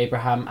Tammy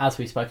Abraham, as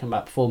we've spoken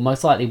about before.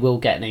 Most likely will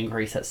get an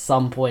increase at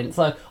some point.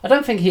 So I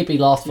don't think he'd be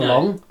last for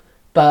long,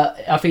 but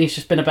I think he's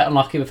just been a bit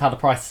unlucky with how the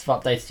prices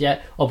have updated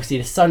yet. Obviously,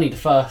 this is only the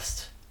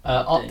first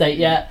update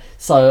yet,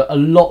 so a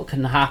lot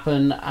can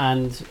happen,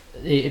 and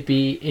it'd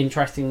be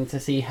interesting to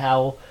see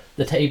how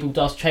the table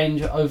does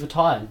change over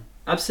time.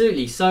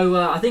 Absolutely. So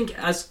I think,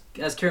 as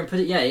Kieran put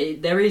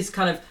it, there is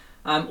kind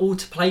of all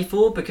to play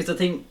for, because I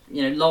think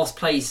last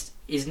place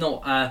is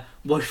not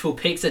woeful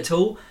picks at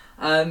all.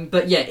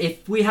 But yeah,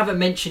 if we haven't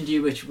mentioned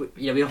you, which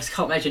we obviously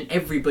can't mention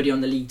everybody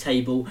on the league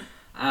table,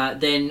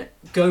 then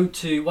go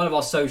to one of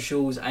our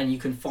socials and you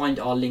can find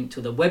our link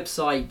to the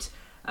website,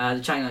 the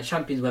Chatting Like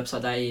Champions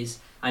website that is,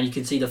 and you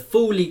can see the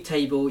full league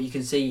table. You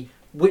can see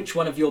which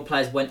one of your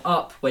players went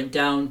up, went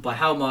down, by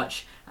how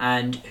much,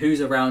 and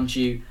who's around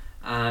you.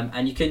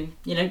 And you can,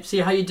 see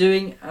how you're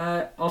doing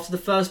after the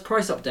first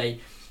price update.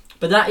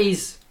 But that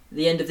is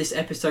the end of this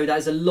episode. That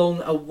is a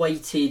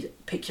long-awaited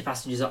Pick Your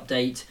Passengers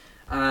update.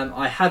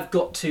 I have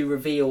got to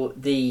reveal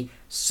the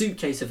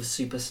suitcase of a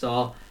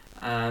superstar,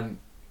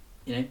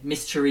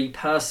 mystery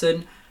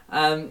person.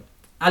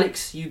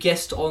 Alex, you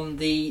guessed on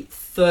the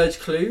third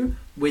clue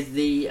with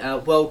the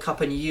World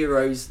Cup and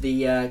Euros,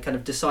 the kind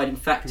of deciding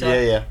factor.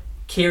 Yeah.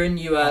 Kieran,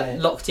 you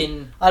locked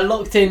in. I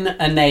locked in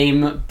a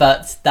name,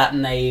 but that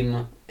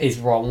name is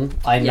wrong.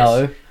 I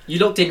know. You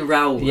locked in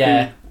Raul.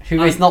 Yeah.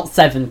 Who is not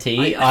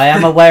 70. I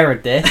am aware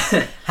of this.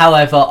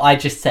 However, I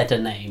just said a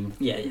name.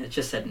 Yeah,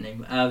 just said a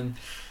name.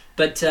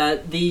 But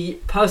the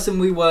person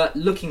we were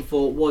looking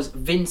for was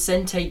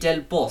Vicente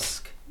Del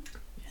Bosque.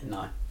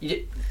 No.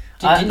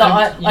 I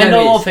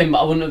know of him,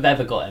 but I wouldn't have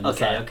ever got him.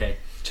 Okay.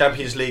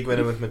 Champions League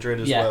winner with Madrid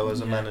as well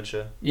as a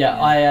manager.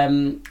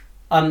 I'm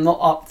not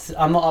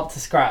up to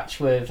scratch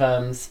with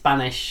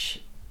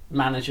Spanish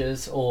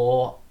managers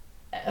or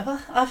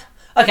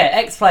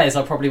ex-players.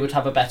 I probably would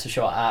have a better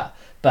shot at,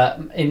 but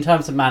in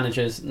terms of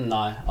managers,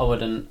 no, I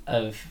wouldn't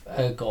have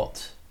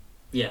got.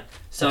 Yeah.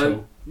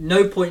 So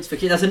no points for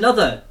Kieran. That's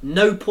another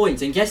no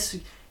points. And guess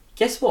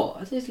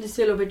what? Let's do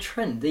a little bit of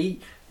trend.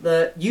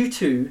 You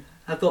two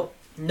have got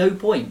no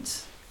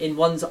points in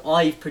ones that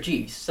I've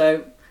produced.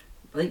 So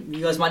I think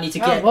you guys might need to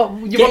get.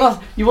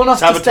 You want us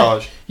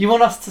sabotage. You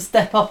want us to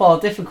step up our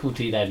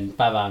difficulty then,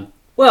 Bavan?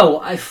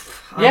 Well, I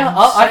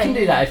can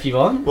do that if you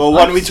want. Well,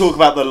 why don't we talk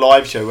about the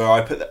live show where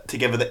I put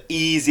together the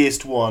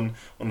easiest one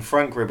on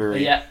Frank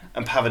Ribery,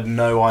 and Pav had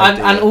no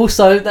idea. And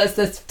also,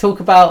 let's talk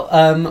about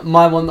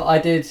my one that I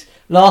did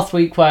last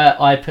week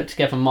where I put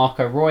together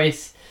Marco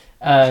Reus.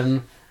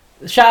 Shout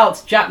out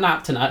to Jack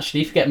Napton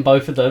actually for getting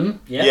both of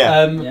them.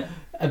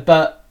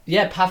 But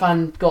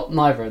Pavan got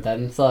neither of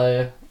them.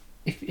 So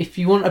if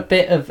you want a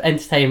bit of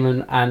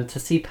entertainment and to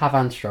see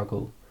Pavan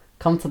struggle,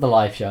 come to the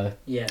live show.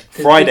 Yeah.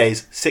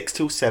 Fridays 6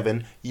 till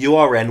 7.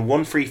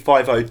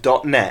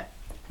 URN1350.net.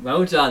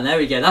 Well done. There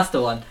we go. That's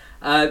the one.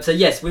 So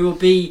yes, we will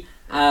be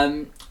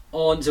on.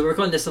 So we're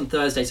recording this on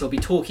Thursday. So we'll be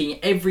talking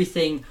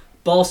everything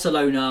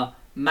Barcelona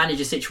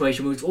manager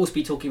situation. We'll also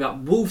be talking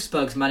about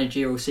Wolfsburg's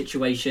managerial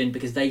situation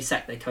because they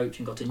sacked their coach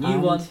and got a new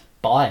one.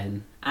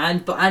 Bayern.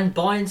 And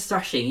Bayern's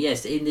thrashing,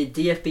 yes, in the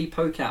DFB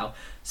Pokal.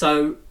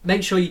 So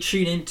make sure you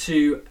tune in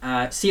to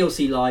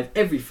CLC Live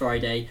every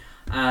Friday.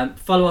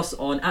 Follow us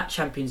on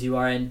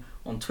 @ChampionsURN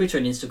on Twitter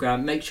and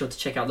Instagram. Make sure to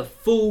check out the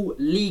full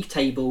league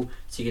table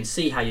so you can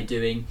see how you're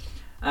doing.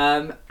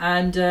 That's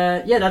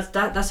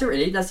it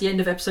really. That's the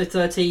end of episode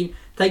 13.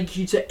 Thank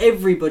you to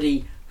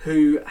everybody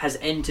who has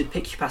entered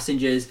Pick Your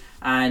Passengers,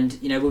 and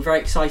we're very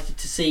excited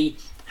to see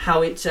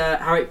how it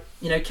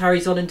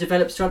carries on and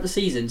develops throughout the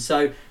season.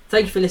 So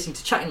thank you for listening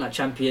to Chatting Like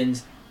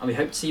Champions, and we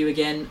hope to see you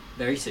again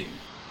very soon.